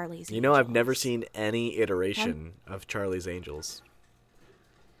love Charlie's Angels. You know, I've never seen any iteration of Charlie's Angels.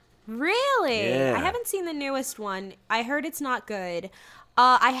 Really? Yeah. I haven't seen the newest one. I heard it's not good.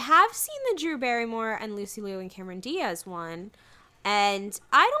 I have seen the Drew Barrymore and Lucy Liu and Cameron Diaz one, and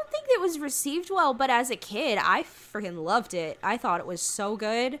I don't think it was received well, but as a kid, I freaking loved it. I thought it was so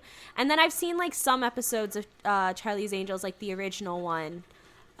good. And then I've seen, like, some episodes of Charlie's Angels, like the original one,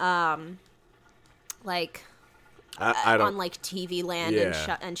 like... I don't. on like TV Land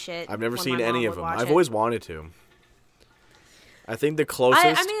and shit. I've never when seen my any mom of would them. watch I've it. always wanted to. I think the closest.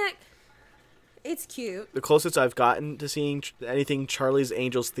 I mean, it's cute. The closest I've gotten to seeing anything Charlie's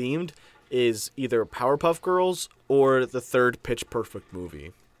Angels themed is either Powerpuff Girls or the third Pitch Perfect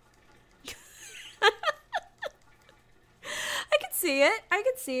movie. I could see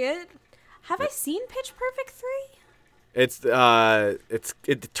it. Have I seen Pitch Perfect 3?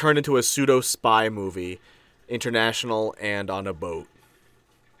 It turned into a pseudo spy movie, international and on a boat.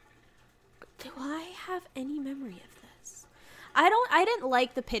 Do I have any memory of this? I didn't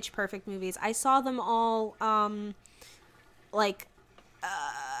like the Pitch Perfect movies. I saw them all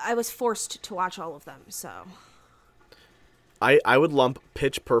I was forced to watch all of them, so I would lump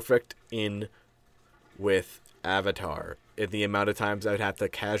Pitch Perfect in with Avatar in the amount of times I'd have to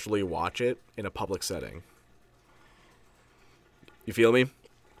casually watch it in a public setting. You feel me?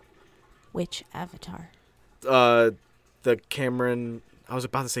 which Avatar? The Cameron... I was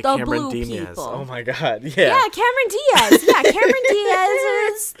about to say The Cameron blue Diaz. people. Oh my god, yeah. Yeah, Cameron Diaz. Yeah, Cameron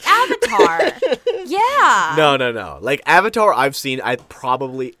Diaz's Avatar. Yeah. No. Like, Avatar I've seen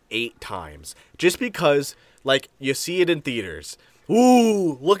probably 8 times. Just because, like, you see it in theaters.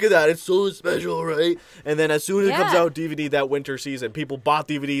 Ooh, look at that. It's so special, right? And then as soon as it comes Yeah. out DVD that winter season, people bought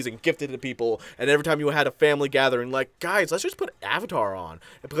DVDs and gifted it to people. And every time you had a family gathering, like, guys, let's just put Avatar on.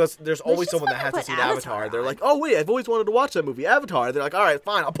 Because there's always just someone that fucking hasn't put seen Avatar. Avatar They're on. like, oh, wait, I've always wanted to watch that movie, Avatar. They're like, all right,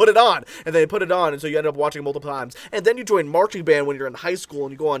 fine, I'll put it on. And they put it on, and so you end up watching it multiple times. And then you join marching band when you're in high school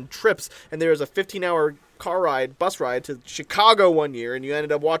and you go on trips, and there's a 15-hour bus ride to Chicago one year, and you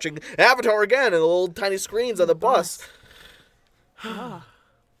ended up watching Avatar again in the little tiny screens on the bus. Oh.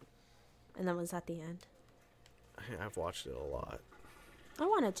 And then was that the end? I've watched it a lot. I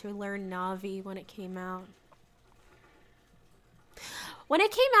wanted to learn Navi when it came out. When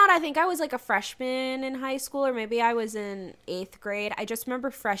it came out, I think I was like a freshman in high school, or maybe I was in 8th grade. I just remember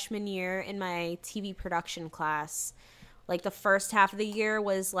freshman year in my TV production class. Like, the first half of the year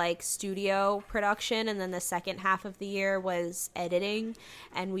was like studio production, and then the second half of the year was editing.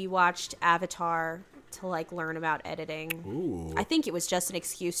 And we watched Avatar to like learn about editing. Ooh. I think it was just an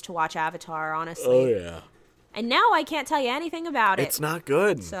excuse to watch Avatar, honestly. Oh, yeah. And now I can't tell you anything about it. It's not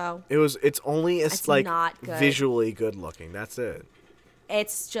good. So It's only It's like not good. visually good looking. That's it.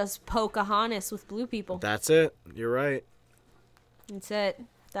 It's just Pocahontas with blue people. That's it. You're right. That's it.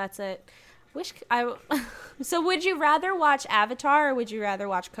 So would you rather watch Avatar or would you rather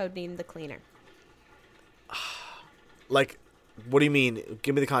watch Codename the Cleaner? Like, what do you mean?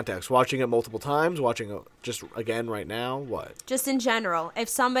 Give me the context. Watching it multiple times? Watching it just again right now? What? Just in general. If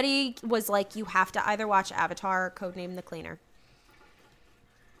somebody was like, you have to either watch Avatar or Codename the Cleaner.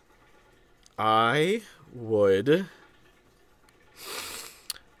 I would...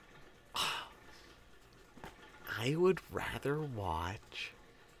 I would rather watch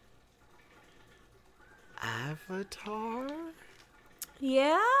Avatar?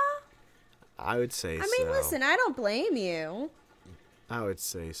 Yeah? I would say so. I mean, listen, I don't blame you. I would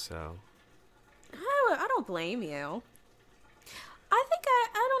say so. I don't blame you. I think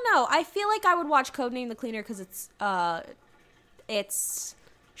I don't know. I feel like I would watch Codename the Cleaner because it's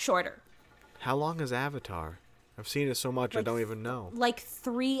shorter. How long is Avatar? I've seen it so much I don't even know. Like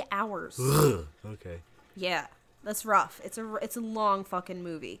 3 hours. Okay. Yeah, that's rough. It's a long fucking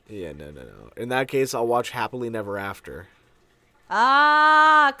movie. Yeah, no. In that case, I'll watch Happily Never After.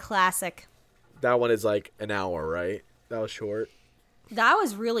 Ah, classic. That one is like an hour, right? That was short. That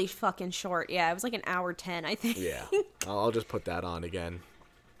was really fucking short. Yeah, it was like an hour 10, I think. Yeah. I'll just put that on again.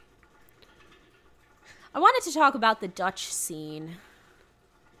 I wanted to talk about the Dutch scene.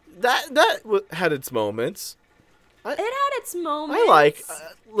 That had its moments. It had its moments. I like.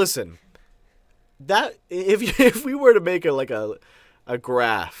 Listen, that if we were to make a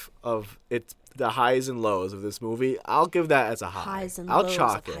graph of the highs and lows of this movie, I'll give that as a high. Highs and I'll lows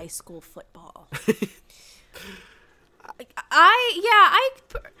chalk of it. high school football. Of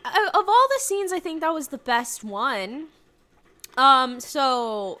all the scenes, I think that was the best one.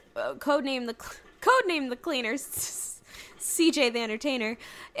 Codename the Cleaner, CJ the Entertainer,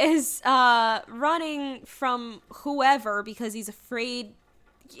 is running from whoever because he's afraid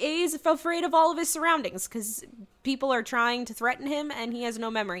of all of his surroundings because people are trying to threaten him, and he has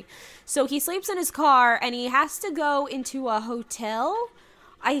no memory. So he sleeps in his car, and he has to go into a hotel,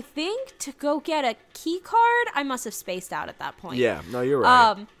 I think, to go get a key card. I must have spaced out at that point. Yeah, no, you're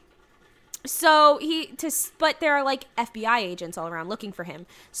right. But there are like FBI agents all around looking for him.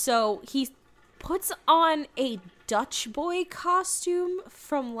 So he puts on a Dutch boy costume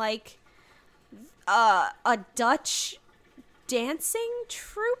from like a Dutch dancing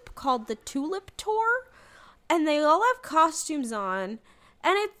troupe called the Tulip Tour, and they all have costumes on,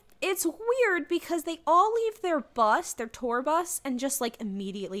 and it's weird because they all leave their tour bus, and just like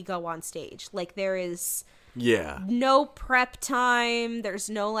immediately go on stage. Like there is no prep time. There's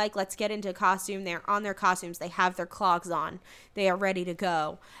no like, let's get into costume. They're on their costumes. They have their clogs on. They are ready to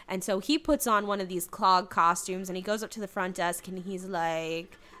go. And so he puts on one of these clog costumes, and he goes up to the front desk, and he's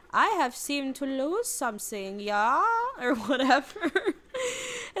like, I have seemed to lose something, yeah? Or whatever.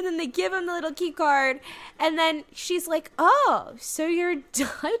 And then they give him the little key card. And then she's like, oh, so you're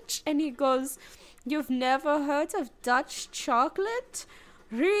Dutch? And he goes, you've never heard of Dutch chocolate?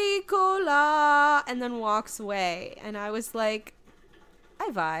 Ricola. And then walks away. And I was like, I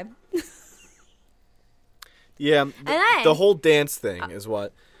vibe. Yeah, the whole dance thing is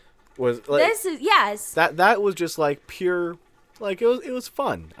what was like. This is, yes. That was just like pure, like it was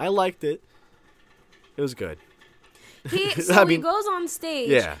fun. I liked it. It was good. He goes on stage.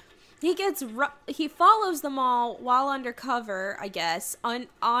 Yeah. He follows them all while undercover, I guess,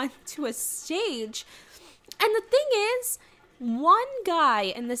 onto a stage. And the thing is, one guy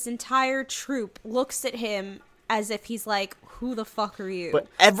in this entire troupe looks at him as if he's like, who the fuck are you? But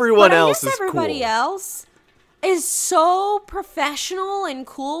everyone else is everybody cool. else is so professional and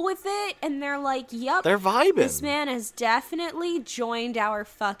cool with it, and they're like, yep, they're vibing. This man has definitely joined our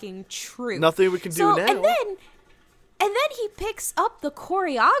fucking troupe. Nothing we can do now. And then he picks up the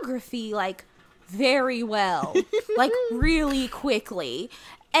choreography, like, very well. Like, really quickly.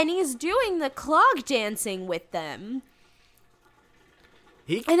 And he's doing the clog dancing with them.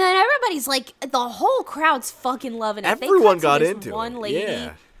 And then everybody's like, the whole crowd's fucking loving it. Everyone got into one it. lady.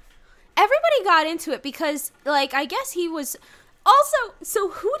 Yeah. Everybody got into it because, like, I guess he was... Also, so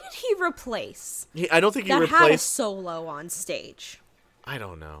who did he replace? I don't think he replaced... That had a solo on stage. I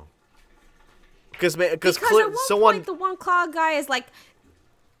don't know. Because at one point, the one clog guy is like...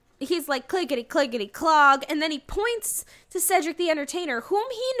 He's like, clickety, clickety, clog. And then he points to Cedric the Entertainer, whom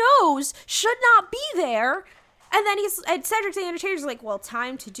he knows should not be there. And then Cedric the Entertainer's like, well,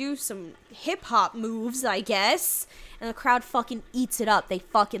 time to do some hip-hop moves, I guess. And the crowd fucking eats it up. They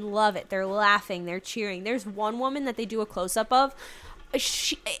fucking love it. They're laughing. They're cheering. There's one woman that they do a close-up of.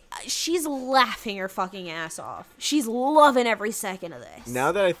 She's laughing her fucking ass off. She's loving every second of this.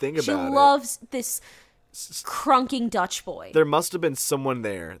 Now that I think about it. She loves this crunking Dutch boy. There must have been someone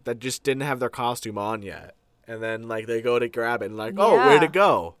there that just didn't have their costume on yet. And then, like, they go to grab it and like, oh, way to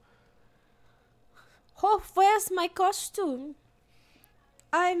go. Oh, where's my costume?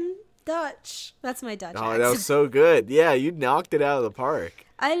 I'm Dutch. That's my Dutch accent. That was so good. Yeah, you knocked it out of the park.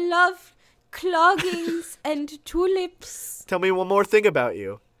 I love cloggings and tulips. Tell me one more thing about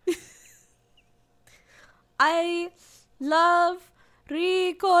you. I love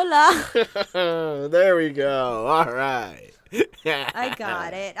Ricola. There we go. All right. I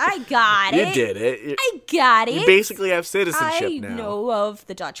got it. You did it. I got it. You basically have citizenship now. I know of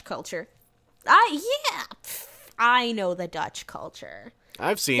the Dutch culture. I know the Dutch culture.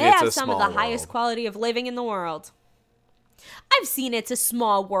 I've seen They It's have a some Small of the World. highest quality of living in the world. I've seen It's a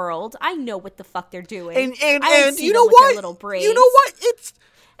Small World. I know what the fuck they're doing. And you know what? Little braids. You know what? It's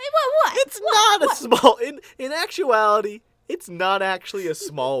what? It's not a small. In actuality, it's not actually a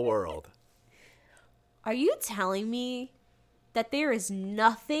small world. Are you telling me that there is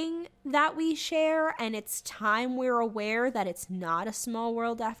nothing that we share, and it's time we're aware that it's not a small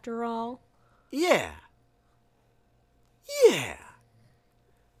world after all? Yeah.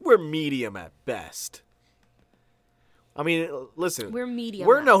 We're medium at best. I mean, listen. We're medium.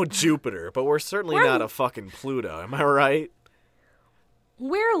 We're no Jupiter, but we're certainly not a fucking Pluto. Am I right?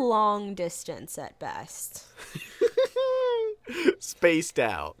 We're long distance at best. Spaced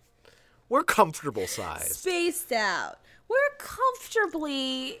out. We're comfortable size. Spaced out. We're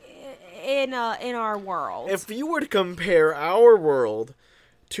comfortably in our world. If you were to compare our world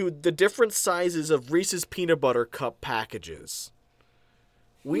to the different sizes of Reese's peanut butter cup packages,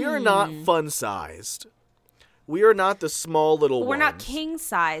 we are not fun-sized. We are not the small little ones. We're not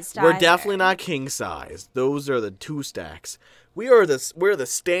king-sized We're either. definitely not king-sized. Those are the 2 stacks. We're the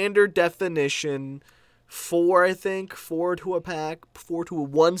standard definition 4, I think. 4 to a pack. 4 to a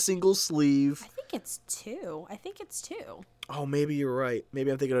 1 single sleeve. I think think it's 2. Oh, maybe you're right.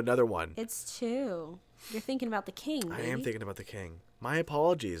 Maybe I'm thinking of another one. It's 2. You're thinking about the king, baby. I am thinking about the king. My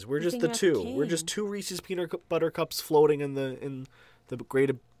apologies. We're You're just the thinking about the two. We're just king. 2 Reese's peanut butter cups floating in the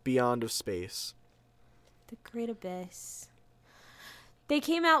great beyond of space. The Great Abyss. They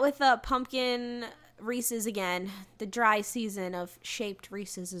came out with pumpkin Reese's again. The dry season of shaped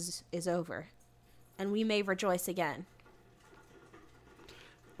Reese's is over. And we may rejoice again.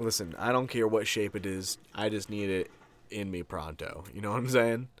 Listen, I don't care what shape it is. I just need it in me pronto. You know what I'm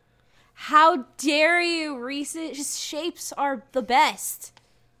saying? How dare you? Reese's shapes are the best.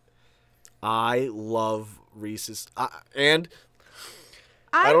 I love Reese's. And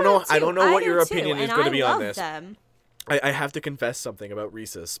I don't know. do I don't know what do your too, opinion is and going to I be on love this. them. I have to confess something about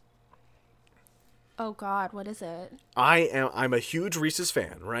Reese's. Oh God, what is it? I'm a huge Reese's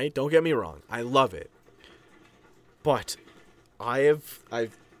fan, right? Don't get me wrong. I love it. But I've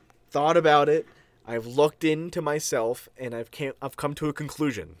thought about it. I've looked into myself and I've come to a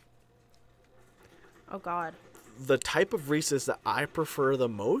conclusion. Oh God. The type of Reese's that I prefer the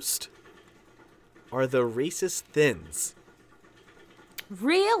most are the Reese's Thins.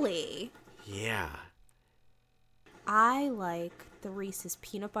 Really? Yeah. I like the Reese's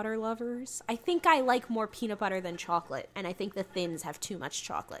peanut butter lovers. I think I like more peanut butter than chocolate, and I think the Thins have too much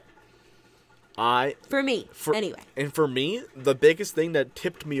chocolate. For me, anyway. And for me, the biggest thing that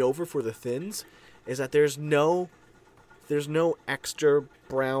tipped me over for the Thins is that there's no extra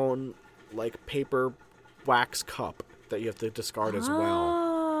brown like paper wax cup that you have to discard as well.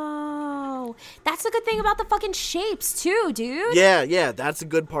 Oh, that's a good thing about the fucking shapes too, dude. Yeah, that's a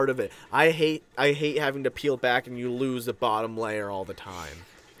good part of it. I hate having to peel back and you lose the bottom layer all the time.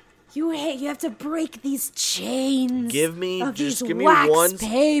 You have to break these chains. Give me wax one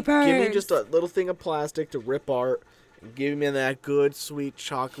papers. Give me just a little thing of plastic to rip art and give me that good sweet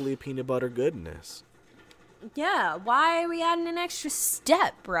chocolatey peanut butter goodness. Yeah, why are we adding an extra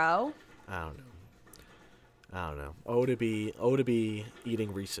step, bro? I don't know. Oh to be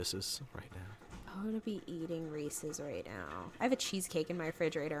eating Reese's right now. Oh, to be eating Reese's right now. I have a cheesecake in my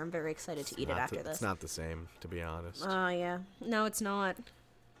refrigerator. I'm very excited to eat it after this. It's not the same, to be honest. Oh, yeah. No, it's not.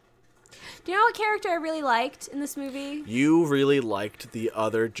 Do you know what character I really liked in this movie? You really liked the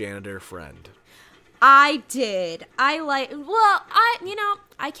other janitor friend. I did. I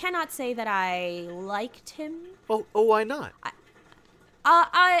cannot say that I liked him. Oh, why not?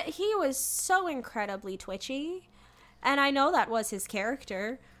 He was so incredibly twitchy, and I know that was his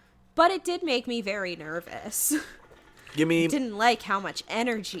character, but it did make me very nervous. Didn't like how much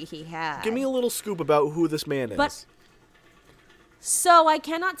energy he had. Give me a little scoop about who this man is. So I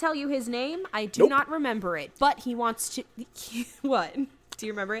cannot tell you his name. I do Nope. not remember it, but he wants to... What? Do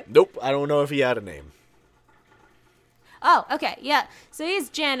you remember it? Nope, I don't know if he had a name. Oh, okay, yeah. So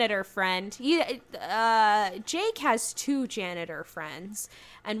he's janitor friend. Jake has 2 janitor friends,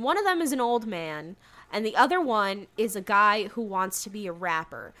 and one of them is an old man, and the other one is a guy who wants to be a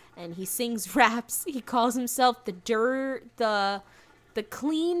rapper, and he sings raps. He calls himself the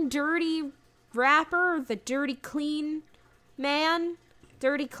clean, dirty rapper, the dirty, clean man,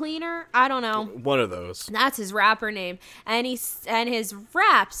 dirty cleaner. I don't know. One of those. That's his rapper name, and his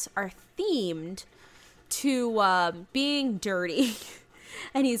raps are themed to being dirty.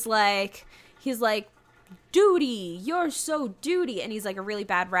 And he's like, duty, you're so duty. And he's like a really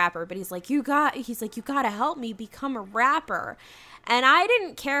bad rapper, but he's like, you gotta help me become a rapper. And I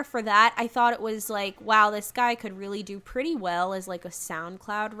didn't care for that. I thought it was like, wow, this guy could really do pretty well as like a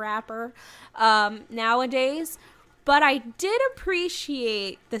SoundCloud rapper nowadays. But I did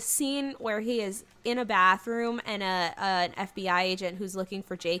appreciate the scene where he is in a bathroom and an FBI agent who's looking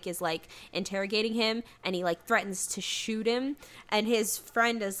for Jake is like interrogating him, and he like threatens to shoot him. And his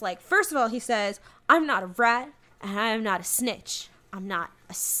friend is like, first of all, he says, I'm not a rat and I am not a snitch. I'm not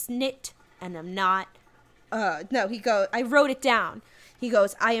a snit and I'm not, no, he goes, I wrote it down. He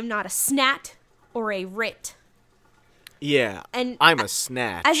goes, I am not a snat or a writ. Yeah, And I'm a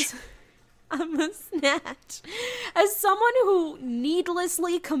snatch. I'm a snatch. As someone who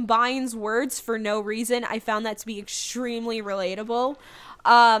needlessly combines words for no reason, I found that to be extremely relatable.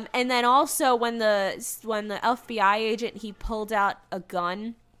 And then also when the FBI agent, he pulled out a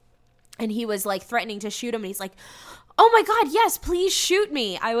gun and he was like threatening to shoot him, and he's like, oh my God, yes, please shoot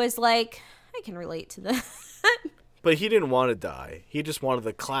me. I was like, I can relate to that. But he didn't want to die. He just wanted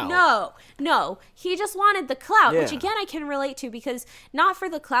the clout. No. He just wanted the clout, which Yeah. again I can relate to, because not for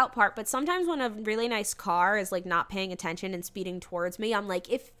the clout part, but sometimes when a really nice car is like not paying attention and speeding towards me, I'm like,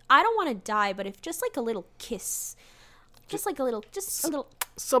 if I don't want to die, but if just like a little kiss, just a little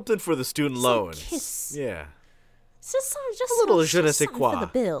Something for the student loans. kiss. Yeah. just A little je ne sais something quoi. for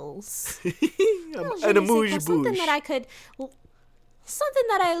the bills. An amuse-bouche. Something that I could, something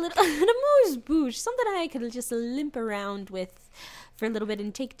that I an amuse-bouche, something that I could just limp around with for a little bit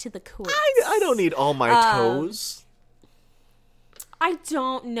and take to the courts. I don't need all my toes. I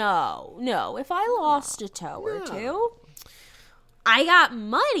don't know. No, if I lost a toe or two, I got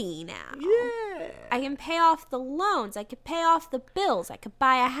money now. Yeah. I can pay off the loans. I could pay off the bills. I could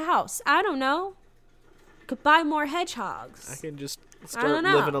buy a house. I don't know. Could buy more hedgehogs. I can just I start don't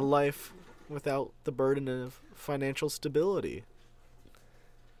know. living a life without the burden of financial stability.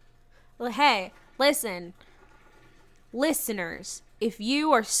 Well, hey, listen. Listeners, if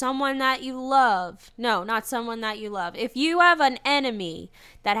you or someone that you love, no, not someone that you love, if you have an enemy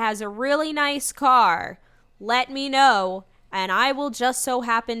that has a really nice car, let me know, and I will just so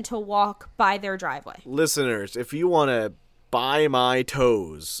happen to walk by their driveway. Listeners, if you want to buy my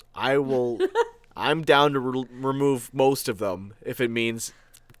toes, I will. I'm down to remove most of them if it means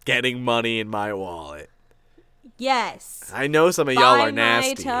getting money in my wallet. Yes. I know some of y'all are Buy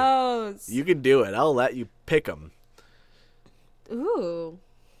nasty. my toes. You can do it. I'll let you pick them. Ooh.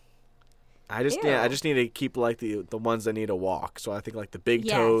 I just need to keep like the ones that need to walk. So I think like the big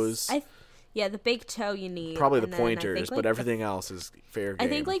Yes. toes, Yeah, the big toe you need. probably the and then I pointers, think, but like, everything else is fair game. I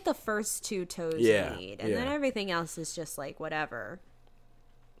think like the first two toes Yeah, you need, and then yeah. everything else is just like whatever.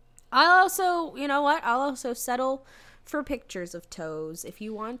 I'll also, you know what? I'll also settle for pictures of toes. If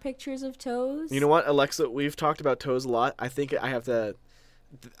you want pictures of toes, You know what, Alexa? We've talked about toes a lot. I think I have to.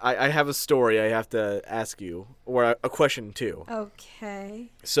 I have a story I have to ask you, or a question too. Okay.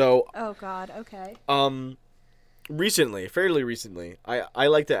 So, Oh God. Okay. fairly recently, I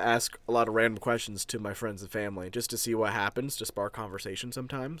like to ask a lot of random questions to my friends and family just to see what happens, to spark conversation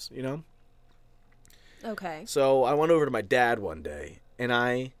sometimes, you know? Okay. So I went over to my dad one day, and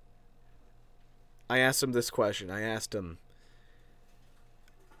I asked him this question. I asked him,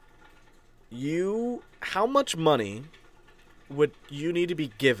 how much money would you need to be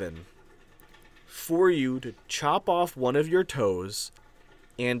given for you to chop off one of your toes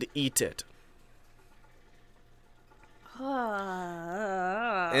and eat it?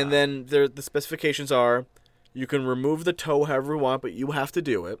 And then the specifications are, you can remove the toe however you want, but you have to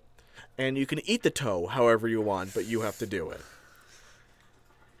do it. And you can eat the toe however you want, but you have to do it.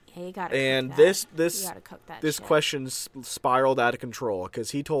 Yeah, you gotta. And cook this that. You gotta cook that this shit. question spiraled out of control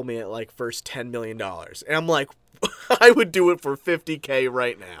because he told me at like first $10 million, and I'm like, I would do it for $50K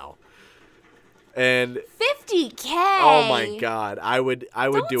right now. And 50K. oh my god, I would do it for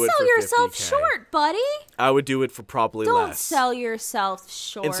Don't sell yourself 50K. short, buddy. I would do it for probably Don't less. sell yourself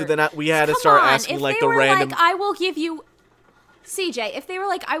short. And so then we had to Come start on, asking if like they the were random. Like, I will give you, CJ. If they were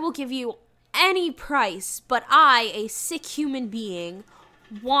like, I will give you any price, but I, a sick human being,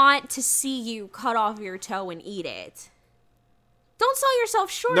 want to see you cut off your toe and eat it. Don't sell yourself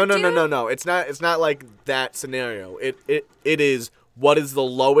short. No. It's not like that scenario. It is, what is the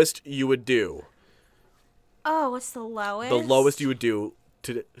lowest you would do? Oh, what's the lowest? The lowest you would do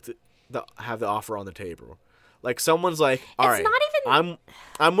to have the offer on the table. Like someone's like, all right, not even-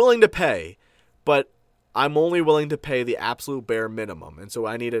 I'm willing to pay, but I'm only willing to pay the absolute bare minimum, and so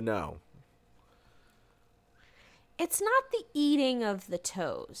I need to know. It's not the eating of the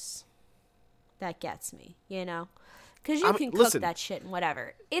toes that gets me, you know? Because you can cook listen. that shit and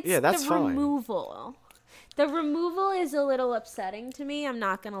whatever. It's that's the fine. removal. The removal is a little upsetting to me, I'm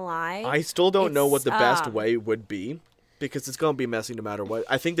not going to lie. I still don't know what It's, the best way would be, because it's going to be messy no matter what.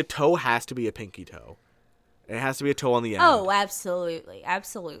 I think the toe has to be a pinky toe. It has to be a toe on the end. Oh, absolutely.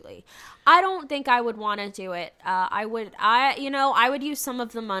 Absolutely. I don't think I would want to do it. I would use some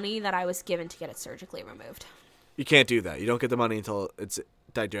of the money that I was given to get it surgically removed. You can't do that. You don't get the money until it's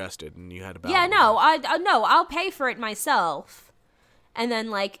digested and you had a bowel. Yeah, no, I'll pay for it myself, and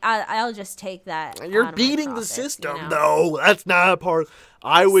then like I'll just take that. You're out of my beating the profits, system. you know? No, that's not a part.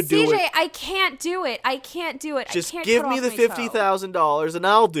 I would do CJ, it. I can't do it. I can't do it. Just I can't give cut me off the my toe. $50,000 and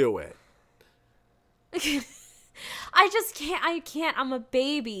I'll do it. I just can't. I can't. I'm a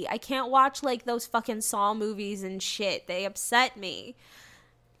baby. I can't watch like those fucking Saw movies and shit. They upset me.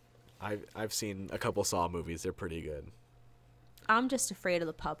 I've seen a couple Saw movies. They're pretty good. I'm just afraid of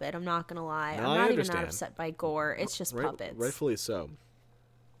the puppet. I'm not gonna lie. No, I'm I not even understand. that upset by gore. It's just puppets. Rightfully so.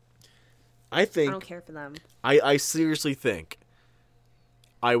 I think I don't care for them. I seriously think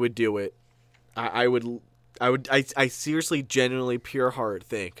I would do it. I seriously, genuinely, pure heart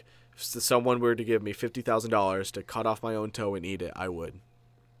think if someone were to give me $50,000 to cut off my own toe and eat it, I would.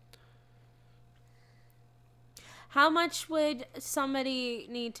 How much would somebody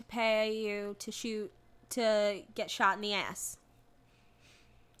need to pay you to get shot in the ass?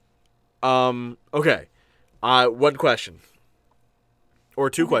 Okay. One question. Or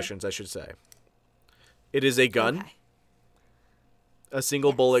two questions, I should say. It is a gun, Okay. a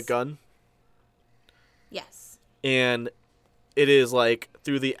single Yes. bullet gun, Yes. and it is like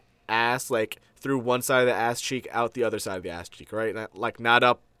through the ass, like through one side of the ass cheek, out the other side of the ass cheek, right? Not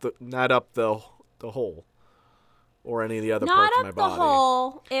up the hole or any of the other Not parts of up my the body.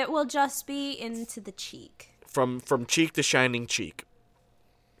 hole. It will just be into the cheek. From cheek to shining cheek.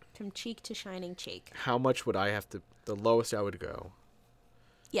 From cheek to shining cheek. How much would I have to? The lowest I would go.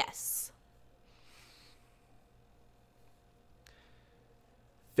 Yes.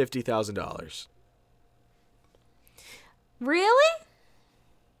 $50,000. Really?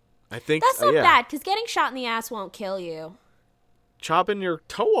 I think That's not yeah. bad, because getting shot in the ass won't kill you. Chopping your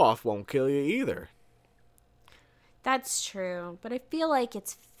toe off won't kill you either. That's true, but I feel like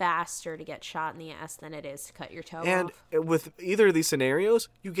it's faster to get shot in the ass than it is to cut your toe And off. with either of these scenarios,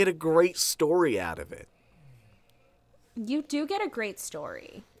 you get a great story out of it. You do get a great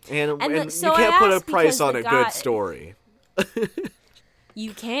story. And so you I can't put a asked price because on the a guy- good story.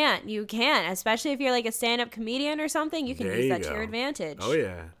 You can't, especially if you're like a stand-up comedian or something. You can There use you that to go. your advantage. Oh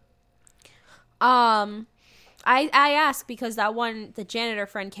yeah. I asked because the janitor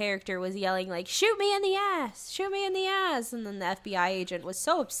friend character was yelling like, "Shoot me in the ass! Shoot me in the ass!" And then the FBI agent was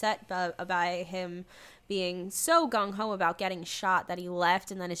so upset by him being so gung-ho about getting shot that he left,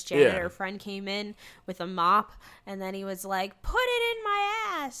 and then his janitor friend came in with a mop, and then he was like, "Put it in my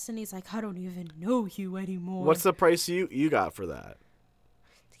ass!" And he's like, "I don't even know you anymore." What's the price you got for that?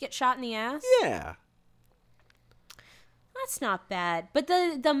 To get shot in the ass? Yeah. That's not bad. But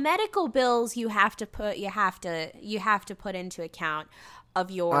the medical bills you have to put into account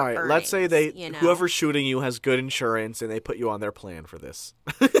of your All right. Let's say earnings, whoever's shooting you has good insurance and they put you on their plan for this.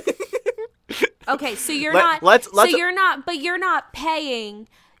 Okay, so you're you're not paying.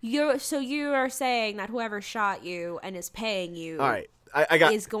 You are saying that whoever shot you and is paying you All right. I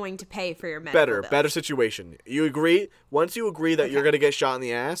got is going to pay for your medical better bills. situation. You agree? Once you agree that you're going to get shot in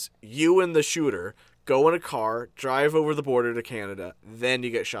the ass, you and the shooter go in a car, drive over the border to Canada, then you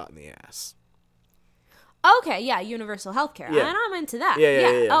get shot in the ass. Okay, yeah, universal healthcare. Yeah. And I'm into that.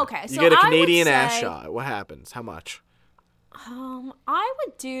 Yeah. Okay, You so get a I would Canadian ass say, shot. What happens? How much? I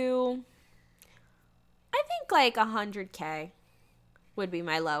would do, I think like 100K would be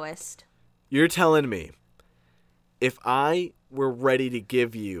my lowest. You're telling me if I were ready to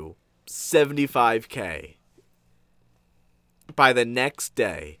give you 75K by the next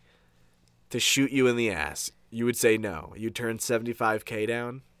day to shoot you in the ass, you would say no. You'd turn 75K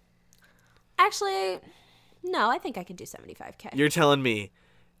down? Actually, no, I think I could do 75K. You're telling me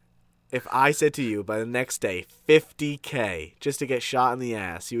if I said to you by the next day 50K just to get shot in the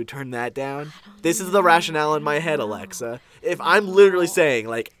ass, you would turn that down? This is the rationale in my head, Alexa. If I'm literally saying,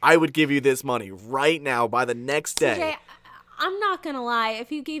 like, I would give you this money right now by the next day. TJ, I'm not gonna lie.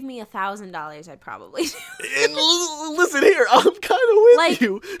 If you gave me $1,000, I'd probably do And listen here, I'm kind of with Like,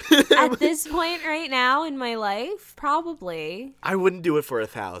 you. at this point right now in my life, probably. I wouldn't do it for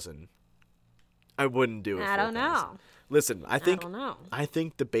 1,000. I wouldn't do it. I for don't 1,000. know. Listen, I don't know.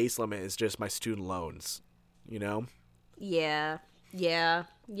 think the base limit is just my student loans. You know. Yeah.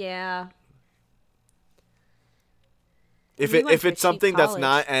 If You went if to a it's something cheap that's college.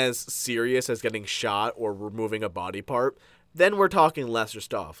 not as serious as getting shot or removing a body part, then we're talking lesser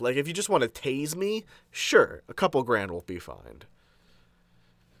stuff. Like if you just want to tase me, sure, a couple grand will be fine.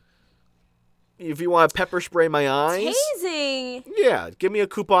 If you want to pepper spray my eyes, Tasing. yeah, give me a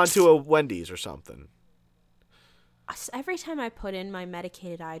coupon to a Wendy's or something. Every time I put in my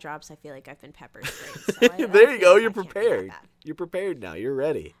medicated eye drops, I feel like I've been pepper sprayed. So There you go. like You're that can't be that prepared. bad. You're prepared now. You're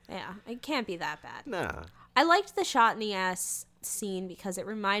ready. Yeah, it can't be that bad. Nah. I liked the shot in the ass scene because it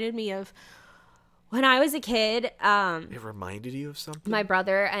reminded me of when I was a kid. It reminded you of something? My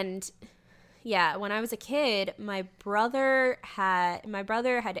brother and when I was a kid, my brother had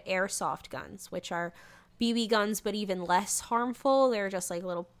airsoft guns, which are BB guns but even less harmful. They're just like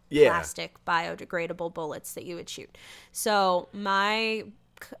little plastic biodegradable bullets that you would shoot. So my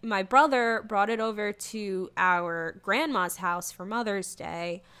brother brought it over to our grandma's house for Mother's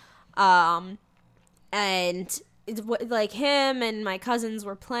Day. And like him and my cousins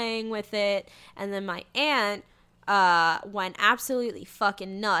were playing with it, and then my aunt went absolutely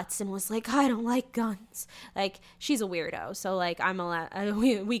fucking nuts and was like, I don't like guns. Like, she's a weirdo, so like I'm allowed,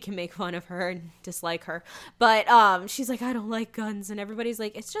 we can make fun of her and dislike her, but she's like, I don't like guns, and everybody's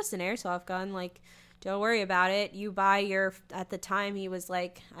like, it's just an airsoft gun, like, don't worry about it. You buy your, at the time he was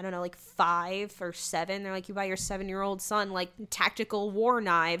like, I don't know, like 5 or 7. They're like, you buy your 7-year-old son like tactical war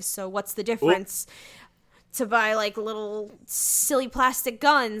knives. So what's the difference to buy like little silly plastic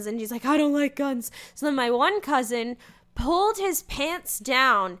guns? And he's like, I don't like guns. So then my one cousin pulled his pants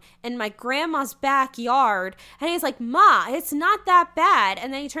down in my grandma's backyard. And he's like, Ma, it's not that bad.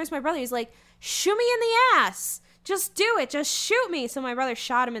 And then he turns to my brother. He's like, shoot me in the ass. Just do it. Just shoot me. So my brother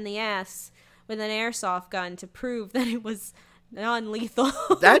shot him in the ass with an airsoft gun to prove that it was non-lethal.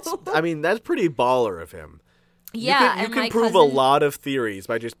 That's pretty baller of him. Yeah, you can prove a lot of theories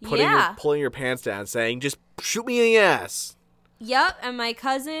by just pulling your pants down, saying, just shoot me in the ass. Yep, and my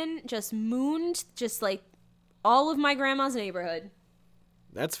cousin just mooned just like all of my grandma's neighborhood.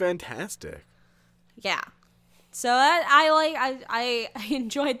 That's fantastic. Yeah. So I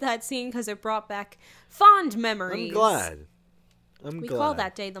enjoyed that scene because it brought back fond memories. I'm glad. We call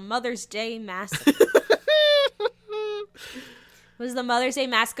that day the Mother's Day Massacre. It was the Mother's Day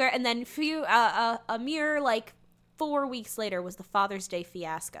Massacre, and then a mere like 4 weeks later was the Father's Day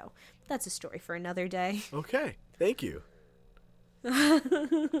Fiasco. That's a story for another day. Okay, thank you.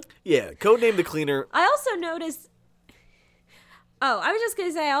 Yeah, Codename the Cleaner. I also noticed... Oh, I was just going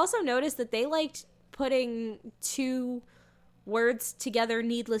to say, I also noticed that they liked putting two words together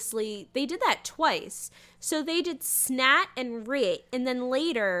needlessly. They did that twice. So they did snat and rit, and then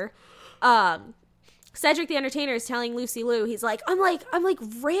later... Cedric the Entertainer is telling Lucy Liu, he's like, I'm like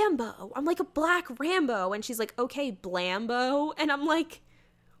Rambo. I'm like a black Rambo. And she's like, okay, Blambo. And I'm like,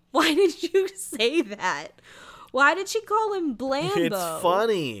 why did you say that? Why did she call him Blambo? It's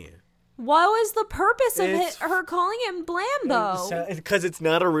funny. What was the purpose of her calling him Blambo? Because it's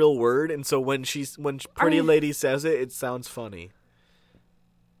not a real word, and so when Pretty Lady says it, it sounds funny.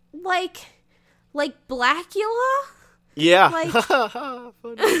 Like Blackula? Yeah. Like,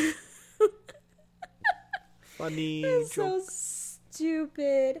 funny. Funny. It's so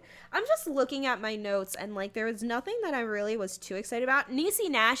stupid. I'm just looking at my notes, and like there was nothing that I really was too excited about. Niecy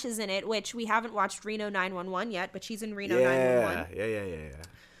Nash is in it, which we haven't watched Reno 911 yet, but she's in Reno 911. Yeah.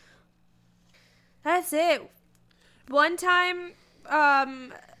 That's it. One time,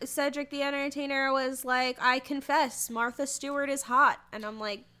 Cedric the Entertainer was like, I confess, Martha Stewart is hot. And I'm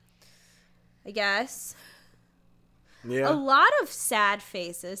like, I guess. Yeah. A lot of sad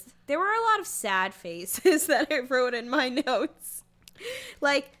faces. There were a lot of sad faces that I wrote in my notes.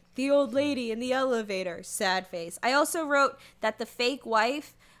 Like, the old lady in the elevator, sad face. I also wrote that the fake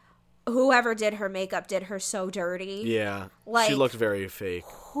wife, whoever did her makeup, did her so dirty. Yeah. Like, she looked very fake.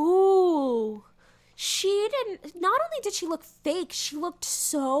 Ooh. She didn't, not only did she look fake, she looked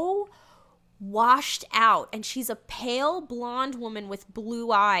so washed out, and she's a pale blonde woman with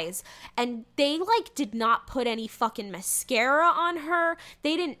blue eyes, and they like did not put any fucking mascara on her.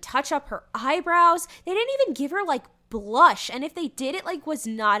 They didn't touch up her eyebrows. They didn't even give her like blush, and if they did, it like was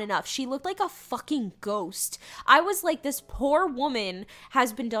not enough. She looked like a fucking ghost. I was like, this poor woman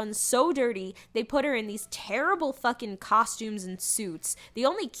has been done so dirty. They put her in these terrible fucking costumes and suits. The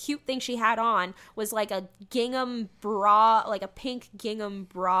only cute thing she had on was like a gingham bra, like a pink gingham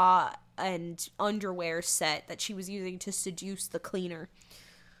bra and underwear set that she was using to seduce the cleaner.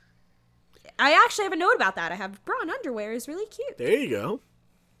 I actually have a note about that. I have bra and underwear is really cute. There you go.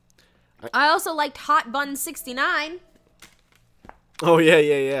 I also liked Hot Bun 69. Oh,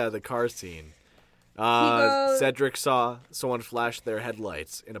 yeah, the car scene. Cedric saw someone flash their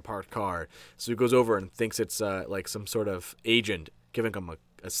headlights in a parked car, so he goes over and thinks it's like some sort of agent giving him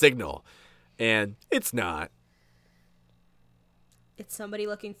a signal, and it's not. It's somebody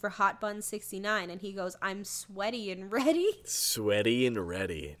looking for Hot Bun 69, and he goes, I'm sweaty and ready. Sweaty and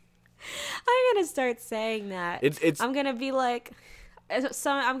ready. I'm gonna start saying that. It's I'm gonna be like...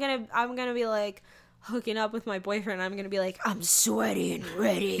 So I'm gonna be like hooking up with my boyfriend. I'm gonna be like, I'm sweaty and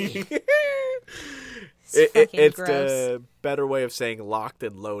ready. It's the better way of saying locked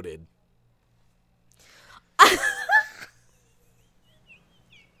and loaded.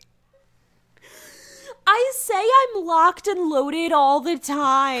 I say I'm locked and loaded all the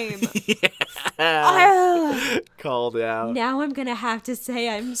time. Yeah. Called out. Now I'm gonna have to say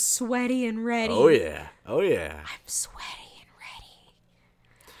I'm sweaty and ready. Oh yeah. I'm sweaty.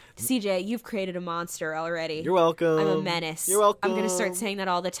 CJ, you've created a monster already. You're welcome. I'm a menace. You're welcome. I'm going to start saying that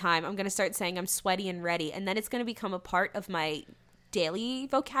all the time. I'm going to start saying I'm sweaty and ready. And then it's going to become a part of my daily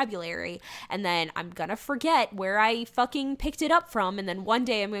vocabulary. And then I'm going to forget where I fucking picked it up from. And then one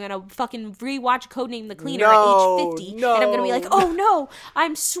day I'm going to fucking rewatch Codename the Cleaner at age 50. No. And I'm going to be like, oh no,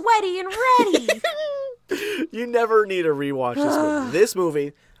 I'm sweaty and ready. You never need to rewatch this movie. This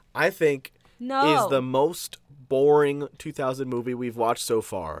movie, I think, is the most boring 2000 movie we've watched so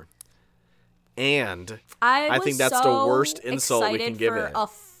far. And I think that's the worst insult we can give it.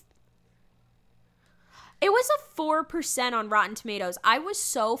 It was a 4% on Rotten Tomatoes. I was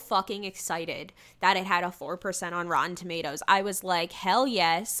so fucking excited that it had a 4% on Rotten Tomatoes. I was like, hell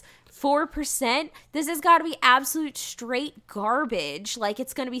yes. 4%. This has got to be absolute straight garbage. Like,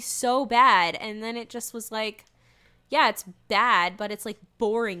 it's going to be so bad. And then it just was like, yeah, it's bad, but it's like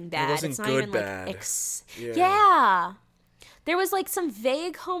boring bad. wasn't it's not good even bad. like Yeah. There was like some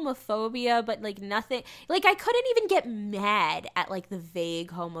vague homophobia, but like nothing. Like, I couldn't even get mad at like the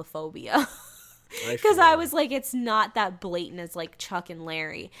vague homophobia. Because I was like, it's not that blatant as like Chuck and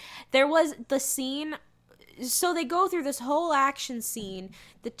Larry. There was the scene. So they go through this whole action scene.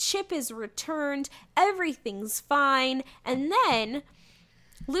 The chip is returned. Everything's fine. And then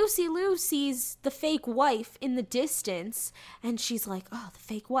Lucy Liu sees the fake wife in the distance. And she's like, oh, the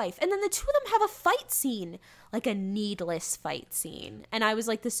fake wife. And then the two of them have a fight scene. Like a needless fight scene. And I was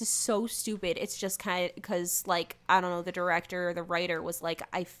like, this is so stupid. It's just kind of because, like, I don't know, the director or the writer was like,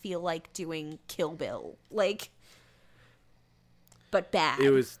 I feel like doing Kill Bill. Like, but bad. It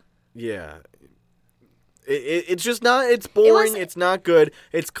was, yeah. It's just not, it's boring, it's not good.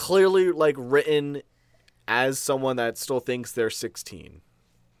 It's clearly, like, written as someone that still thinks they're 16.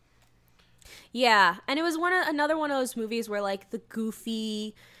 Yeah, and it was another one of those movies where, like, the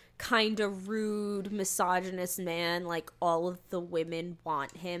goofy, kind of rude, misogynist man, like, all of the women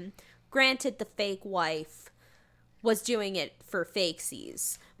want him. Granted, the fake wife was doing it for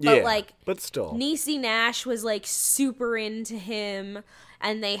fakesies. But, Yeah, like, but still. Niecy Nash was, like, super into him,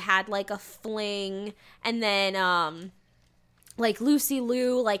 and they had, like, a fling, and then, like, Lucy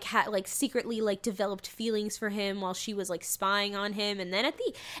Liu, like, had, like, secretly, like, developed feelings for him while she was, like, spying on him, and then at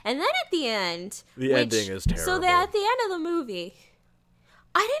the end... The ending is terrible. So that at the end of the movie...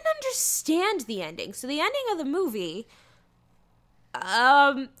 I didn't understand the ending. So the ending of the movie...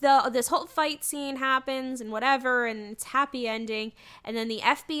 this whole fight scene happens and whatever, and it's happy ending, and then the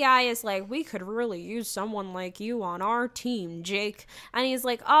FBI is like, we could really use someone like you on our team, Jake. And he's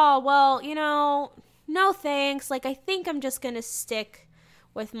like, oh, well, you know, no thanks, like, I think I'm just gonna stick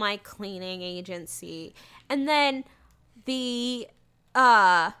with my cleaning agency. And then the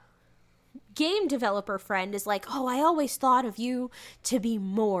game developer friend is like, oh, I always thought of you to be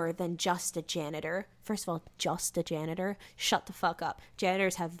more than just a janitor. First of all, just a janitor. Shut the fuck up.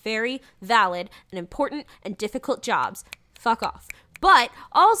 Janitors have very valid and important and difficult jobs. Fuck off. But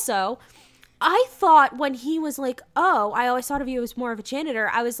also, I thought when he was like, oh, I always thought of you as more of a janitor,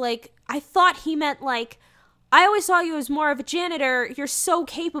 I was like, I thought he meant like, I always saw you as more of a janitor. You're so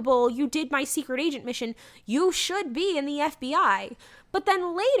capable. You did my secret agent mission. You should be in the FBI. But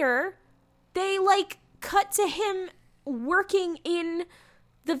then later, they, like, cut to him working in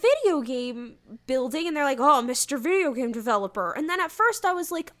the video game building, and they're like, oh, Mr. Video Game Developer. And then at first I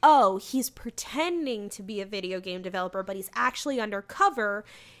was like, oh, he's pretending to be a video game developer, but he's actually undercover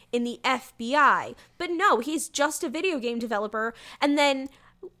in the FBI. But no, he's just a video game developer. And then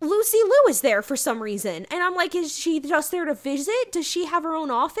Lucy Liu is there for some reason. And I'm like, is she just there to visit? Does she have her own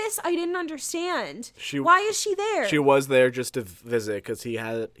office? I didn't understand. Why is she there? She was there just to visit because he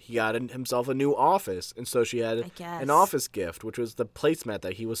got himself a new office. And so she had an office gift, which was the placemat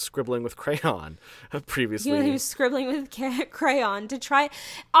that he was scribbling with crayon previously. Yeah, he was scribbling with crayon to try.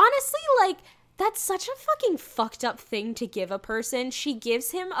 Honestly, like, that's such a fucking fucked up thing to give a person. She gives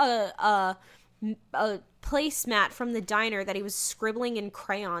him a placemat from the diner that he was scribbling in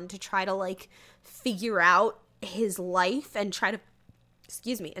crayon to try to, like, figure out his life and try to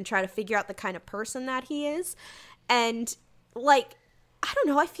figure out the kind of person that he is. And, like, I don't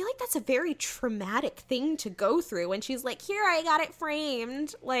know, I feel like that's a very traumatic thing to go through. And she's like, here, I got it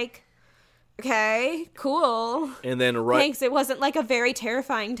framed. Like, okay, cool. And then thanks, it wasn't, like, a very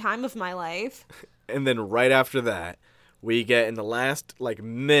terrifying time of my life. And then right after that, we get in the last, like,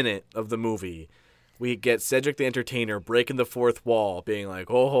 minute of the movie, we get Cedric the Entertainer breaking the fourth wall, being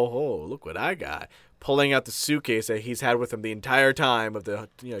like, oh, ho, ho, look what I got. Pulling out the suitcase that he's had with him the entire time of the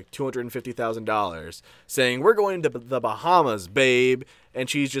 $250,000, saying, we're going to the Bahamas, babe.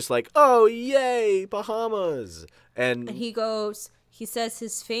 And she's just like, oh, yay, Bahamas. And he says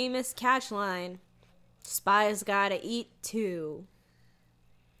his famous catch line, spies gotta eat too.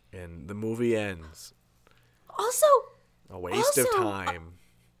 And the movie ends. Also, a waste of time.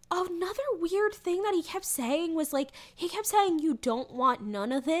 Another weird thing that he kept saying was, like, he kept saying, you don't want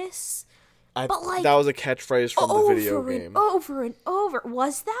none of this. But, like, that was a catchphrase from the video game. Over and over.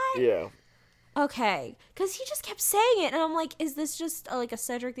 Was that? Yeah. Okay. Because he just kept saying it, and I'm like, is this just, like, a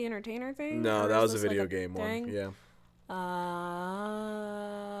Cedric the Entertainer thing? No, that was a video game one. Yeah.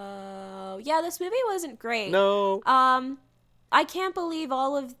 Yeah, this movie wasn't great. No. I can't believe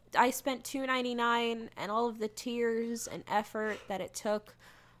I spent $2.99 and all of the tears and effort that it took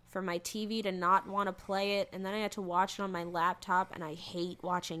for my TV to not want to play it, and then I had to watch it on my laptop, and I hate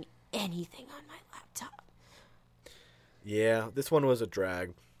watching anything on my laptop. Yeah, this one was a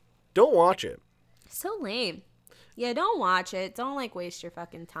drag. Don't watch it. So lame. Yeah, don't watch it. Don't, like, waste your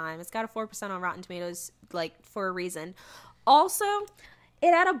fucking time. It's got a 4% on Rotten Tomatoes, like, for a reason. Also,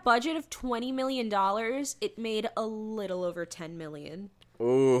 it had a budget of $20 million. It made a little over $10 million.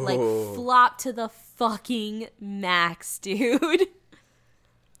 Ooh. Like, flop to the fucking max, dude.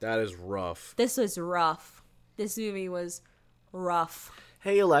 That is rough. This was rough. This movie was rough.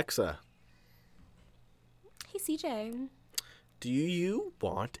 Hey, Alexa. Hey, CJ. Do you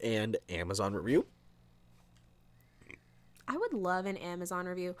want an Amazon review? I would love an Amazon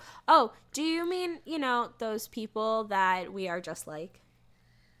review. Oh, do you mean, you know, those people that we are just like?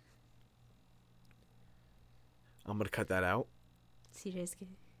 I'm going to cut that out. CJ's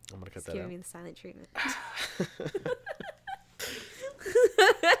I'm going to cut that giving out. me the silent treatment.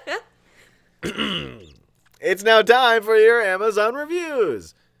 It's now time for your Amazon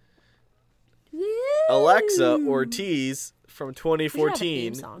reviews. Woo! Alexa Ortiz from We should have a 2014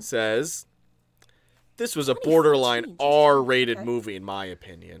 theme song. says, "This was a 2014, borderline geez. R-rated Okay. movie in my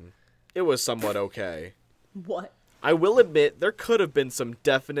opinion. It was somewhat okay. What? I will admit there could have been some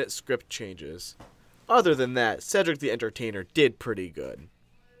definite script changes. Other than that, Cedric the Entertainer did pretty good.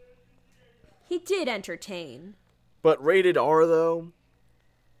 He did entertain. But rated R though?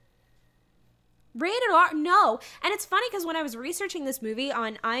 Rated R? No. And it's funny because when I was researching this movie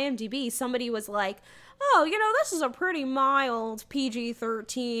on IMDb, somebody was like, oh, you know, this is a pretty mild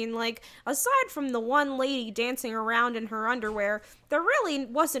PG-13. Like, aside from the one lady dancing around in her underwear, there really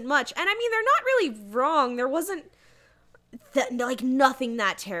wasn't much. And I mean, they're not really wrong. There wasn't, like, nothing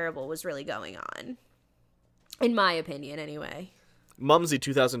that terrible was really going on. In my opinion, anyway. Mumsy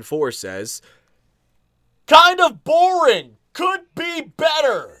 2004 says, "Kind of boring. Could be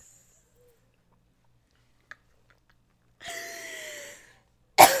better."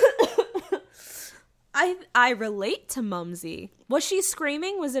 I relate to Mumsy. Was she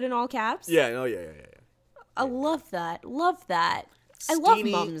screaming? Was it in all caps? Yeah. I love that. Love that. I love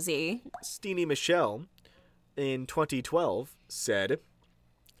Steenie- Mumsy. Steenie Michelle in 2012 said,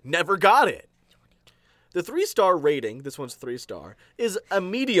 "Never got it." The 3-star rating, this one's 3-star, is a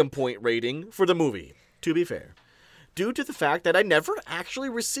medium point rating for the movie, to be fair, due to the fact that I never actually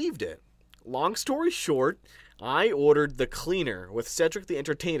received it. Long story short, I ordered The Cleaner with Cedric the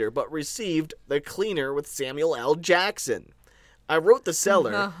Entertainer, but received The Cleaner with Samuel L. Jackson. I wrote the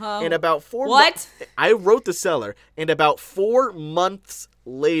seller, and about 4 What? I wrote the seller, and about 4 months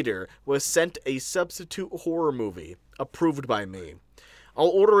later was sent a substitute horror movie, approved by me. I'll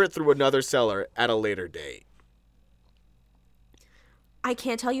order it through another seller at a later date. I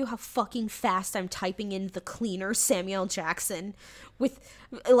can't tell you how fucking fast I'm typing in The Cleaner Samuel Jackson with,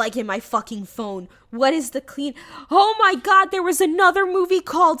 like, in my fucking phone. What is The Clean? Oh my god, there was another movie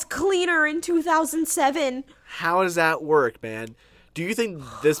called Cleaner in 2007. How does that work, man? Do you think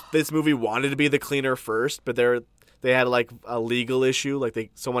this movie wanted to be The Cleaner first, but they had like a legal issue,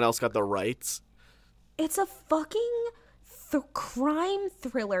 like someone else got the rights? It's a fucking crime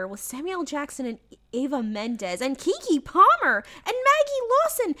thriller with Samuel Jackson and Eva Mendes and Keke Palmer and Maggie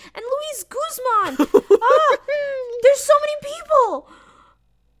Lawson and Luis Guzman. There's so many people.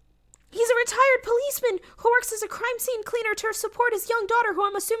 He's a retired policeman who works as a crime scene cleaner to support his young daughter, who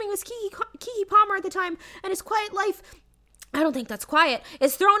I'm assuming was Keke Palmer at the time, and his quiet life, I don't think that's quiet,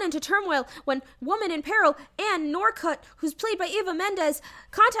 is thrown into turmoil when woman in peril, Anne Norcutt, who's played by Eva Mendes,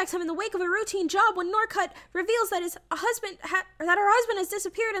 contacts him in the wake of a routine job when Norcutt reveals that her husband has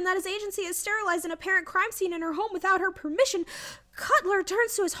disappeared and that his agency has sterilized an apparent crime scene in her home without her permission. Cutler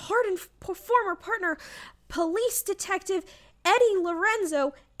turns to his hardened former partner, police detective Eddie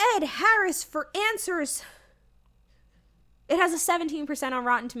Lorenzo, Ed Harris, for answers. It has a 17% on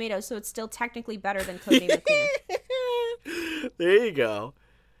Rotten Tomatoes, so it's still technically better than Codename The Cleaner. There you go.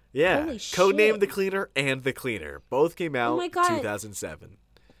 Yeah. Holy Codename shit. The Cleaner and The Cleaner. Both came out my God. 2007.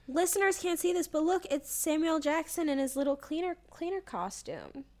 Listeners can't see this, but look, it's Samuel Jackson in his little cleaner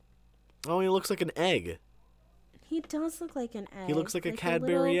costume. Oh, he looks like an egg. He does look like an egg. He looks like a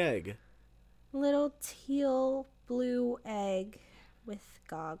Cadbury egg. Little teal blue egg with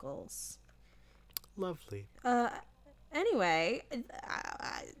goggles. Lovely. Anyway,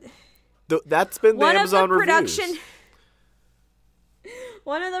 That's been the one Amazon of the production, reviews.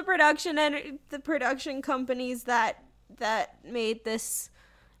 one of the production companies that made this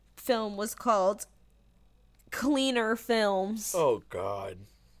film was called Cleaner Films. Oh, God.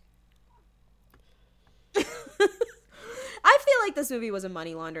 I feel like this movie was a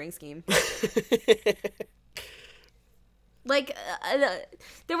money laundering scheme. Like,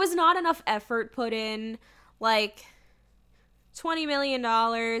 there was not enough effort put in. Like, $20 million.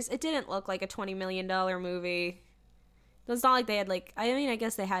 It didn't look like a $20 million movie. It's not like they had like. I mean, I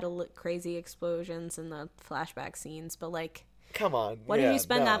guess they had crazy explosions in the flashback scenes, but like, Come on. what did you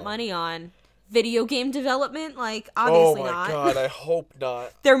spend that no. money on? Video game development? Like, obviously not. Oh my god, I hope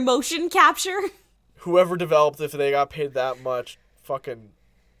not. Their motion capture. Whoever developed it, if they got paid that much, fucking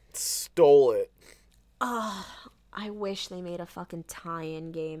stole it. I wish they made a fucking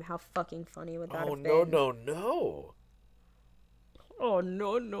tie-in game. How fucking funny would that have been? No. Oh,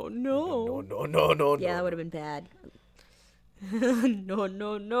 no. No. Yeah, that would have been bad.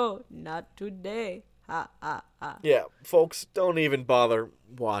 No. Not today. Ha. Yeah, folks, don't even bother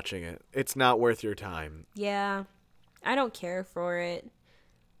watching it. It's not worth your time. Yeah. I don't care for it.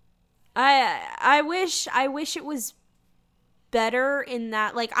 I wish it was better in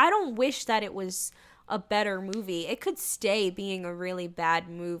that, like, I don't wish that it was a better movie. It could stay being a really bad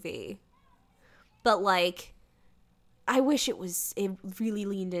movie. But, like, I wish it really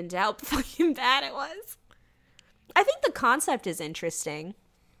leaned into how fucking bad it was. I think the concept is interesting.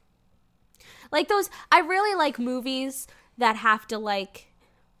 Like I really like movies that have to, like,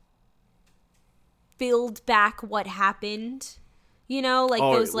 build back what happened. You know, like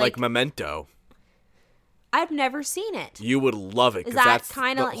those, like Memento. I've never seen it. You would love it, Is because that that's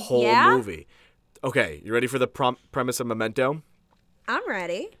kinda the like- whole yeah? movie. Okay, you ready for the premise of Memento? I'm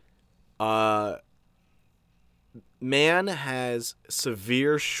ready. Man has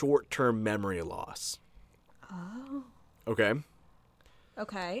severe short-term memory loss. Oh. Okay?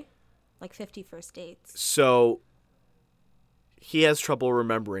 Okay. Like 50 First Dates. So, he has trouble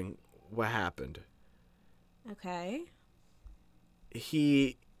remembering what happened. Okay.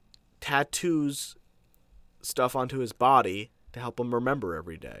 He tattoos stuff onto his body to help him remember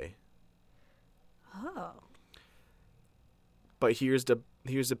every day. Oh. But here's the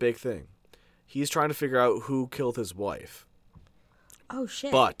big thing. He's trying to figure out who killed his wife. Oh,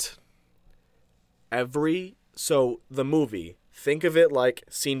 shit. But the movie, think of it like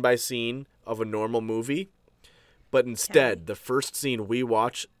scene by scene of a normal movie, but instead the first scene we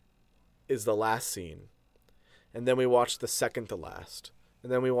watch is the last scene. And then we watch the second to last.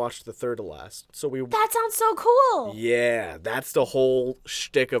 And then we watch the third to last. That sounds so cool. Yeah, that's the whole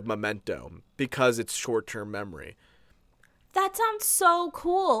shtick of Memento, because it's short-term memory. That sounds so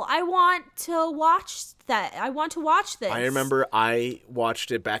cool. I want to watch that. I want to watch this. I remember I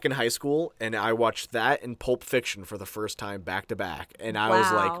watched it back in high school, and I watched that and Pulp Fiction for the first time back to back, and I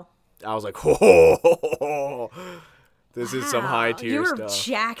was like, oh, this is some high tier You were stuff.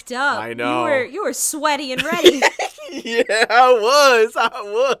 jacked up. I know. You were sweaty and ready. Yeah, I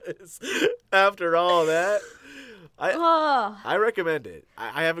was. After all that, I recommend it.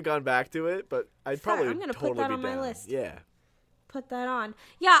 I haven't gone back to it, but I'd probably I'm gonna totally put that be on my down. list. Yeah. Put that on.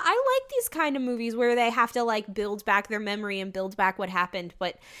 Yeah, I like these kind of movies where they have to, like, build back their memory and build back what happened,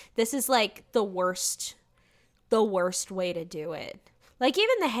 but this is, like, the worst way to do it. Like,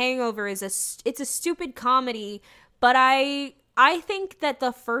 even The Hangover it's a stupid comedy, but I think that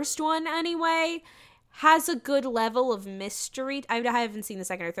the first one, anyway, has a good level of mystery. I haven't seen the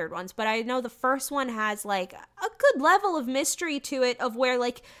second or third ones, but I know the first one has, like, a good level of mystery to it, of where,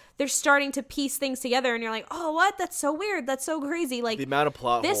 like, they're starting to piece things together, and you're like, oh, what? That's so weird. That's so crazy. Like, The amount of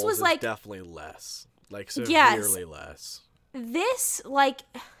plot this holes was, is like, definitely less. Like, severely less. this, like,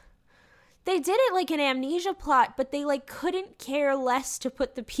 they did it like an Amnesia plot, but they, like, couldn't care less to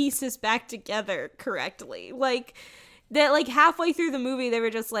put the pieces back together correctly. Like, that, like, halfway through the movie, they were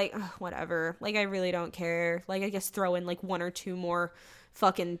just like, whatever. Like, I really don't care. Like, I guess throw in, like, one or two more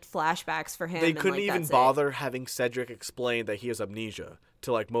fucking flashbacks for him. They and, couldn't like, even that's bother having Cedric explain that he has amnesia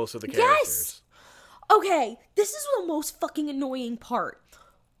to, like, most of the characters. Yes! Okay, this is the most fucking annoying part.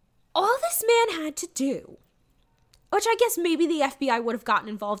 All this man had to do, which I guess maybe the FBI would have gotten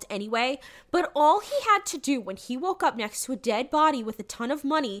involved anyway, but all he had to do when he woke up next to a dead body with a ton of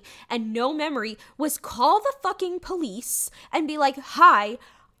money and no memory was call the fucking police and be like, hi,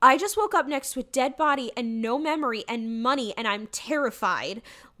 I just woke up next to a dead body and no memory and money and I'm terrified.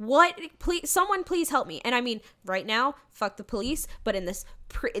 What? Please, someone please help me. And I mean, right now, fuck the police, but in the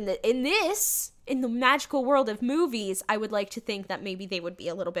magical world of movies, I would like to think that maybe they would be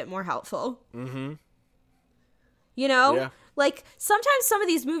a little bit more helpful. Mm-hmm. You know? Yeah. Like, sometimes some of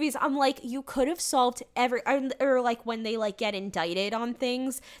these movies, I'm like, you could have solved or like when they, like, get indicted on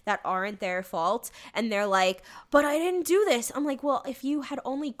things that aren't their fault, and they're like, but I didn't do this. I'm like, well, if you had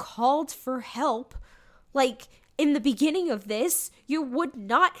only called for help, like, in the beginning of this, you would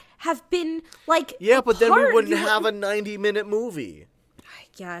not have been, like, Yeah, but then we wouldn't you have a 90-minute movie. I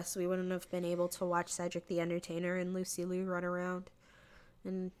guess we wouldn't have been able to watch Cedric the Entertainer and Lucy Liu run around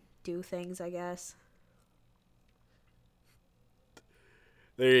and do things, I guess.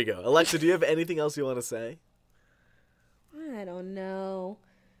 There you go. Alexa, do you have anything else you want to say? I don't know.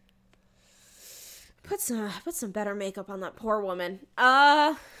 Put some better makeup on that poor woman.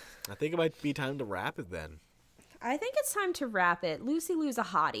 I think it might be time to wrap it then. I think it's time to wrap it. Lucy Liu's a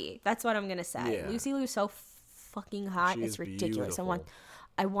hottie. That's what I'm gonna say. Yeah. Lucy Liu's so fucking hot. She It's is ridiculous. beautiful.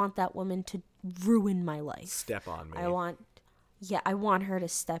 I want that woman to ruin my life. Step on me. I want her to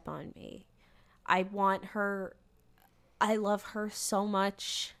step on me. I want her. I love her so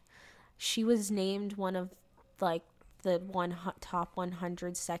much. She was named one of like the top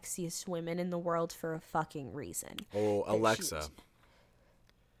 100 sexiest women in the world for a fucking reason. Oh, And Alexa.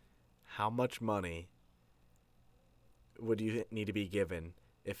 How much money would you need to be given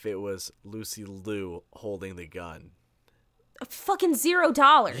if it was Lucy Liu holding the gun? Fucking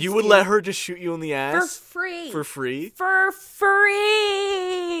 $0. You would dude. let her just shoot you in the ass? For free. For free? For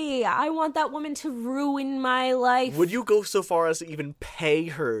free. I want that woman to ruin my life. Would you go so far as to even pay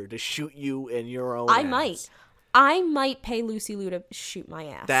her to shoot you in your own I ass? might. I might pay Lucy Liu to shoot my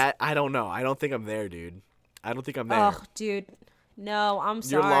ass. That, I don't know. I don't think I'm there, dude. I don't think I'm there. Oh, dude. No, I'm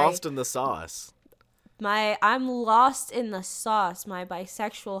You're sorry. lost in the sauce. I'm lost in the sauce. My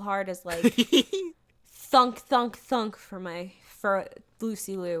bisexual heart is like thunk, thunk, thunk for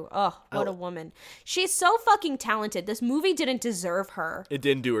Lucy Liu. Oh, what a woman. She's so fucking talented. This movie didn't deserve her. It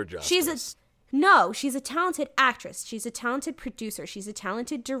didn't do her justice. She's a talented actress. She's a talented producer. She's a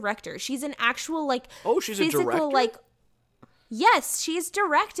talented director. She's an actual like Oh, she's a physical director? like yes, she's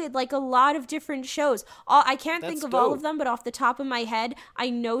directed like a lot of different shows. I can't think That's of all dope. of them, but off the top of my head, I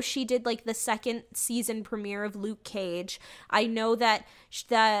know she did like the second season premiere of Luke Cage. I know that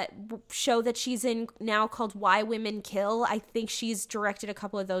that show that she's in now called Why Women Kill. I think she's directed a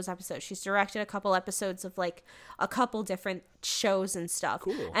couple of those episodes. She's directed a couple episodes of like a couple different shows and stuff.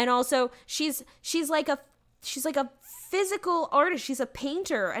 Cool. And also she's like a physical artist. She's a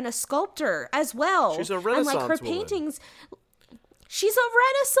painter and a sculptor as well. She's a And like her Renaissance woman. paintings. She's a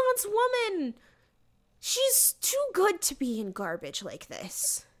Renaissance woman. She's too good to be in garbage like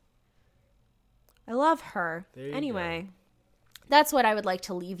this. I love her. There you Anyway, that's what I would like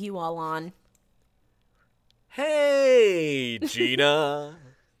to leave you all on. Hey, Gina.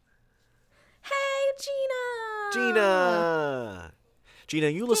 Hey, Gina. Gina,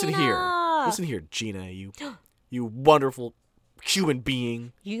 you listen here. Gina. Listen here, Gina, you wonderful human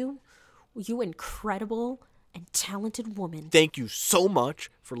being. You incredible and talented woman. Thank you so much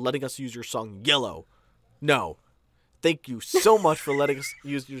for letting us use your song Yellow. No. Thank you so much for letting us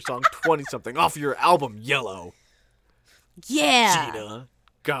use your song 20-something off your album Yellow. Yeah. Gina.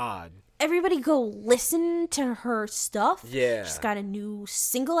 God. Everybody go listen to her stuff. Yeah. She's got a new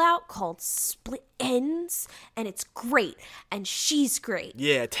single out called Split Ends, and it's great. And she's great.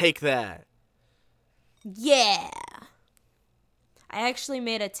 Yeah, take that. Yeah. I actually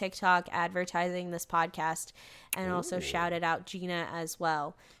made a TikTok advertising this podcast and also shouted out Gina as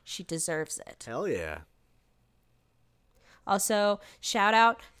well. She deserves it. Hell yeah. Also, shout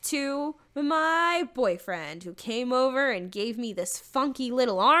out to my boyfriend who came over and gave me this funky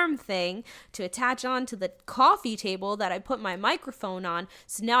little arm thing to attach onto the coffee table that I put my microphone on.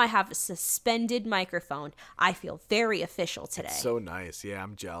 So now I have a suspended microphone. I feel very official today. So nice. Yeah,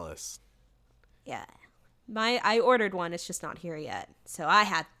 I'm jealous. Yeah. I ordered one, it's just not here yet. So I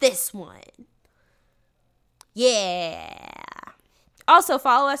have this one. Yeah. Also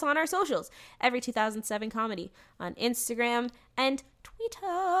follow us on our socials. Every 2007 Comedy on Instagram and Twitter.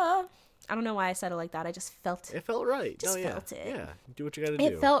 I don't know why I said it like that. I just felt It felt right. Just yeah. felt it. Yeah, do what you gotta do.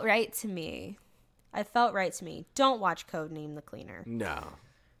 it felt right to me. It felt right to me. Don't watch Codename the Cleaner. No.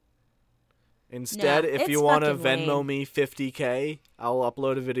 Instead, if it's you want to fucking Venmo lame. me $50K, I'll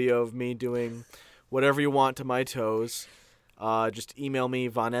upload a video of me doing whatever you want to my toes. Just email me,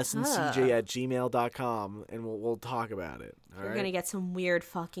 vanessancj@gmail.com, and we'll talk about it. All You're right? going to get some weird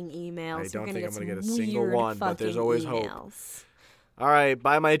fucking emails. I You're don't gonna think get I'm gonna some get a single weird one, but there's fucking always hope. emails. All right,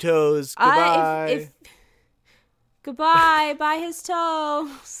 bye my toes. Goodbye. Goodbye. Buy his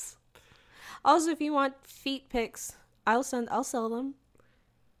toes. Also, if you want feet pics, I'll sell them.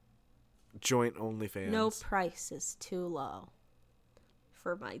 Joint OnlyFans. No price is too low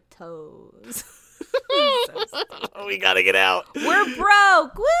for my toes. We gotta get out. We're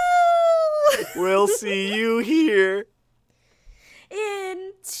broke. Woo! We'll see you here.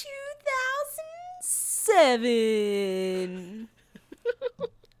 In 2007.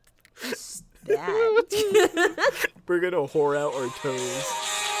 Stabbed. We're gonna whore out our toes.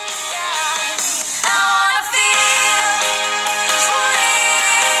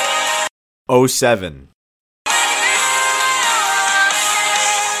 Oh 07.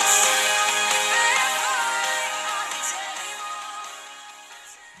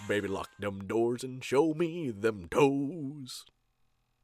 baby, lock them doors and show me them toes.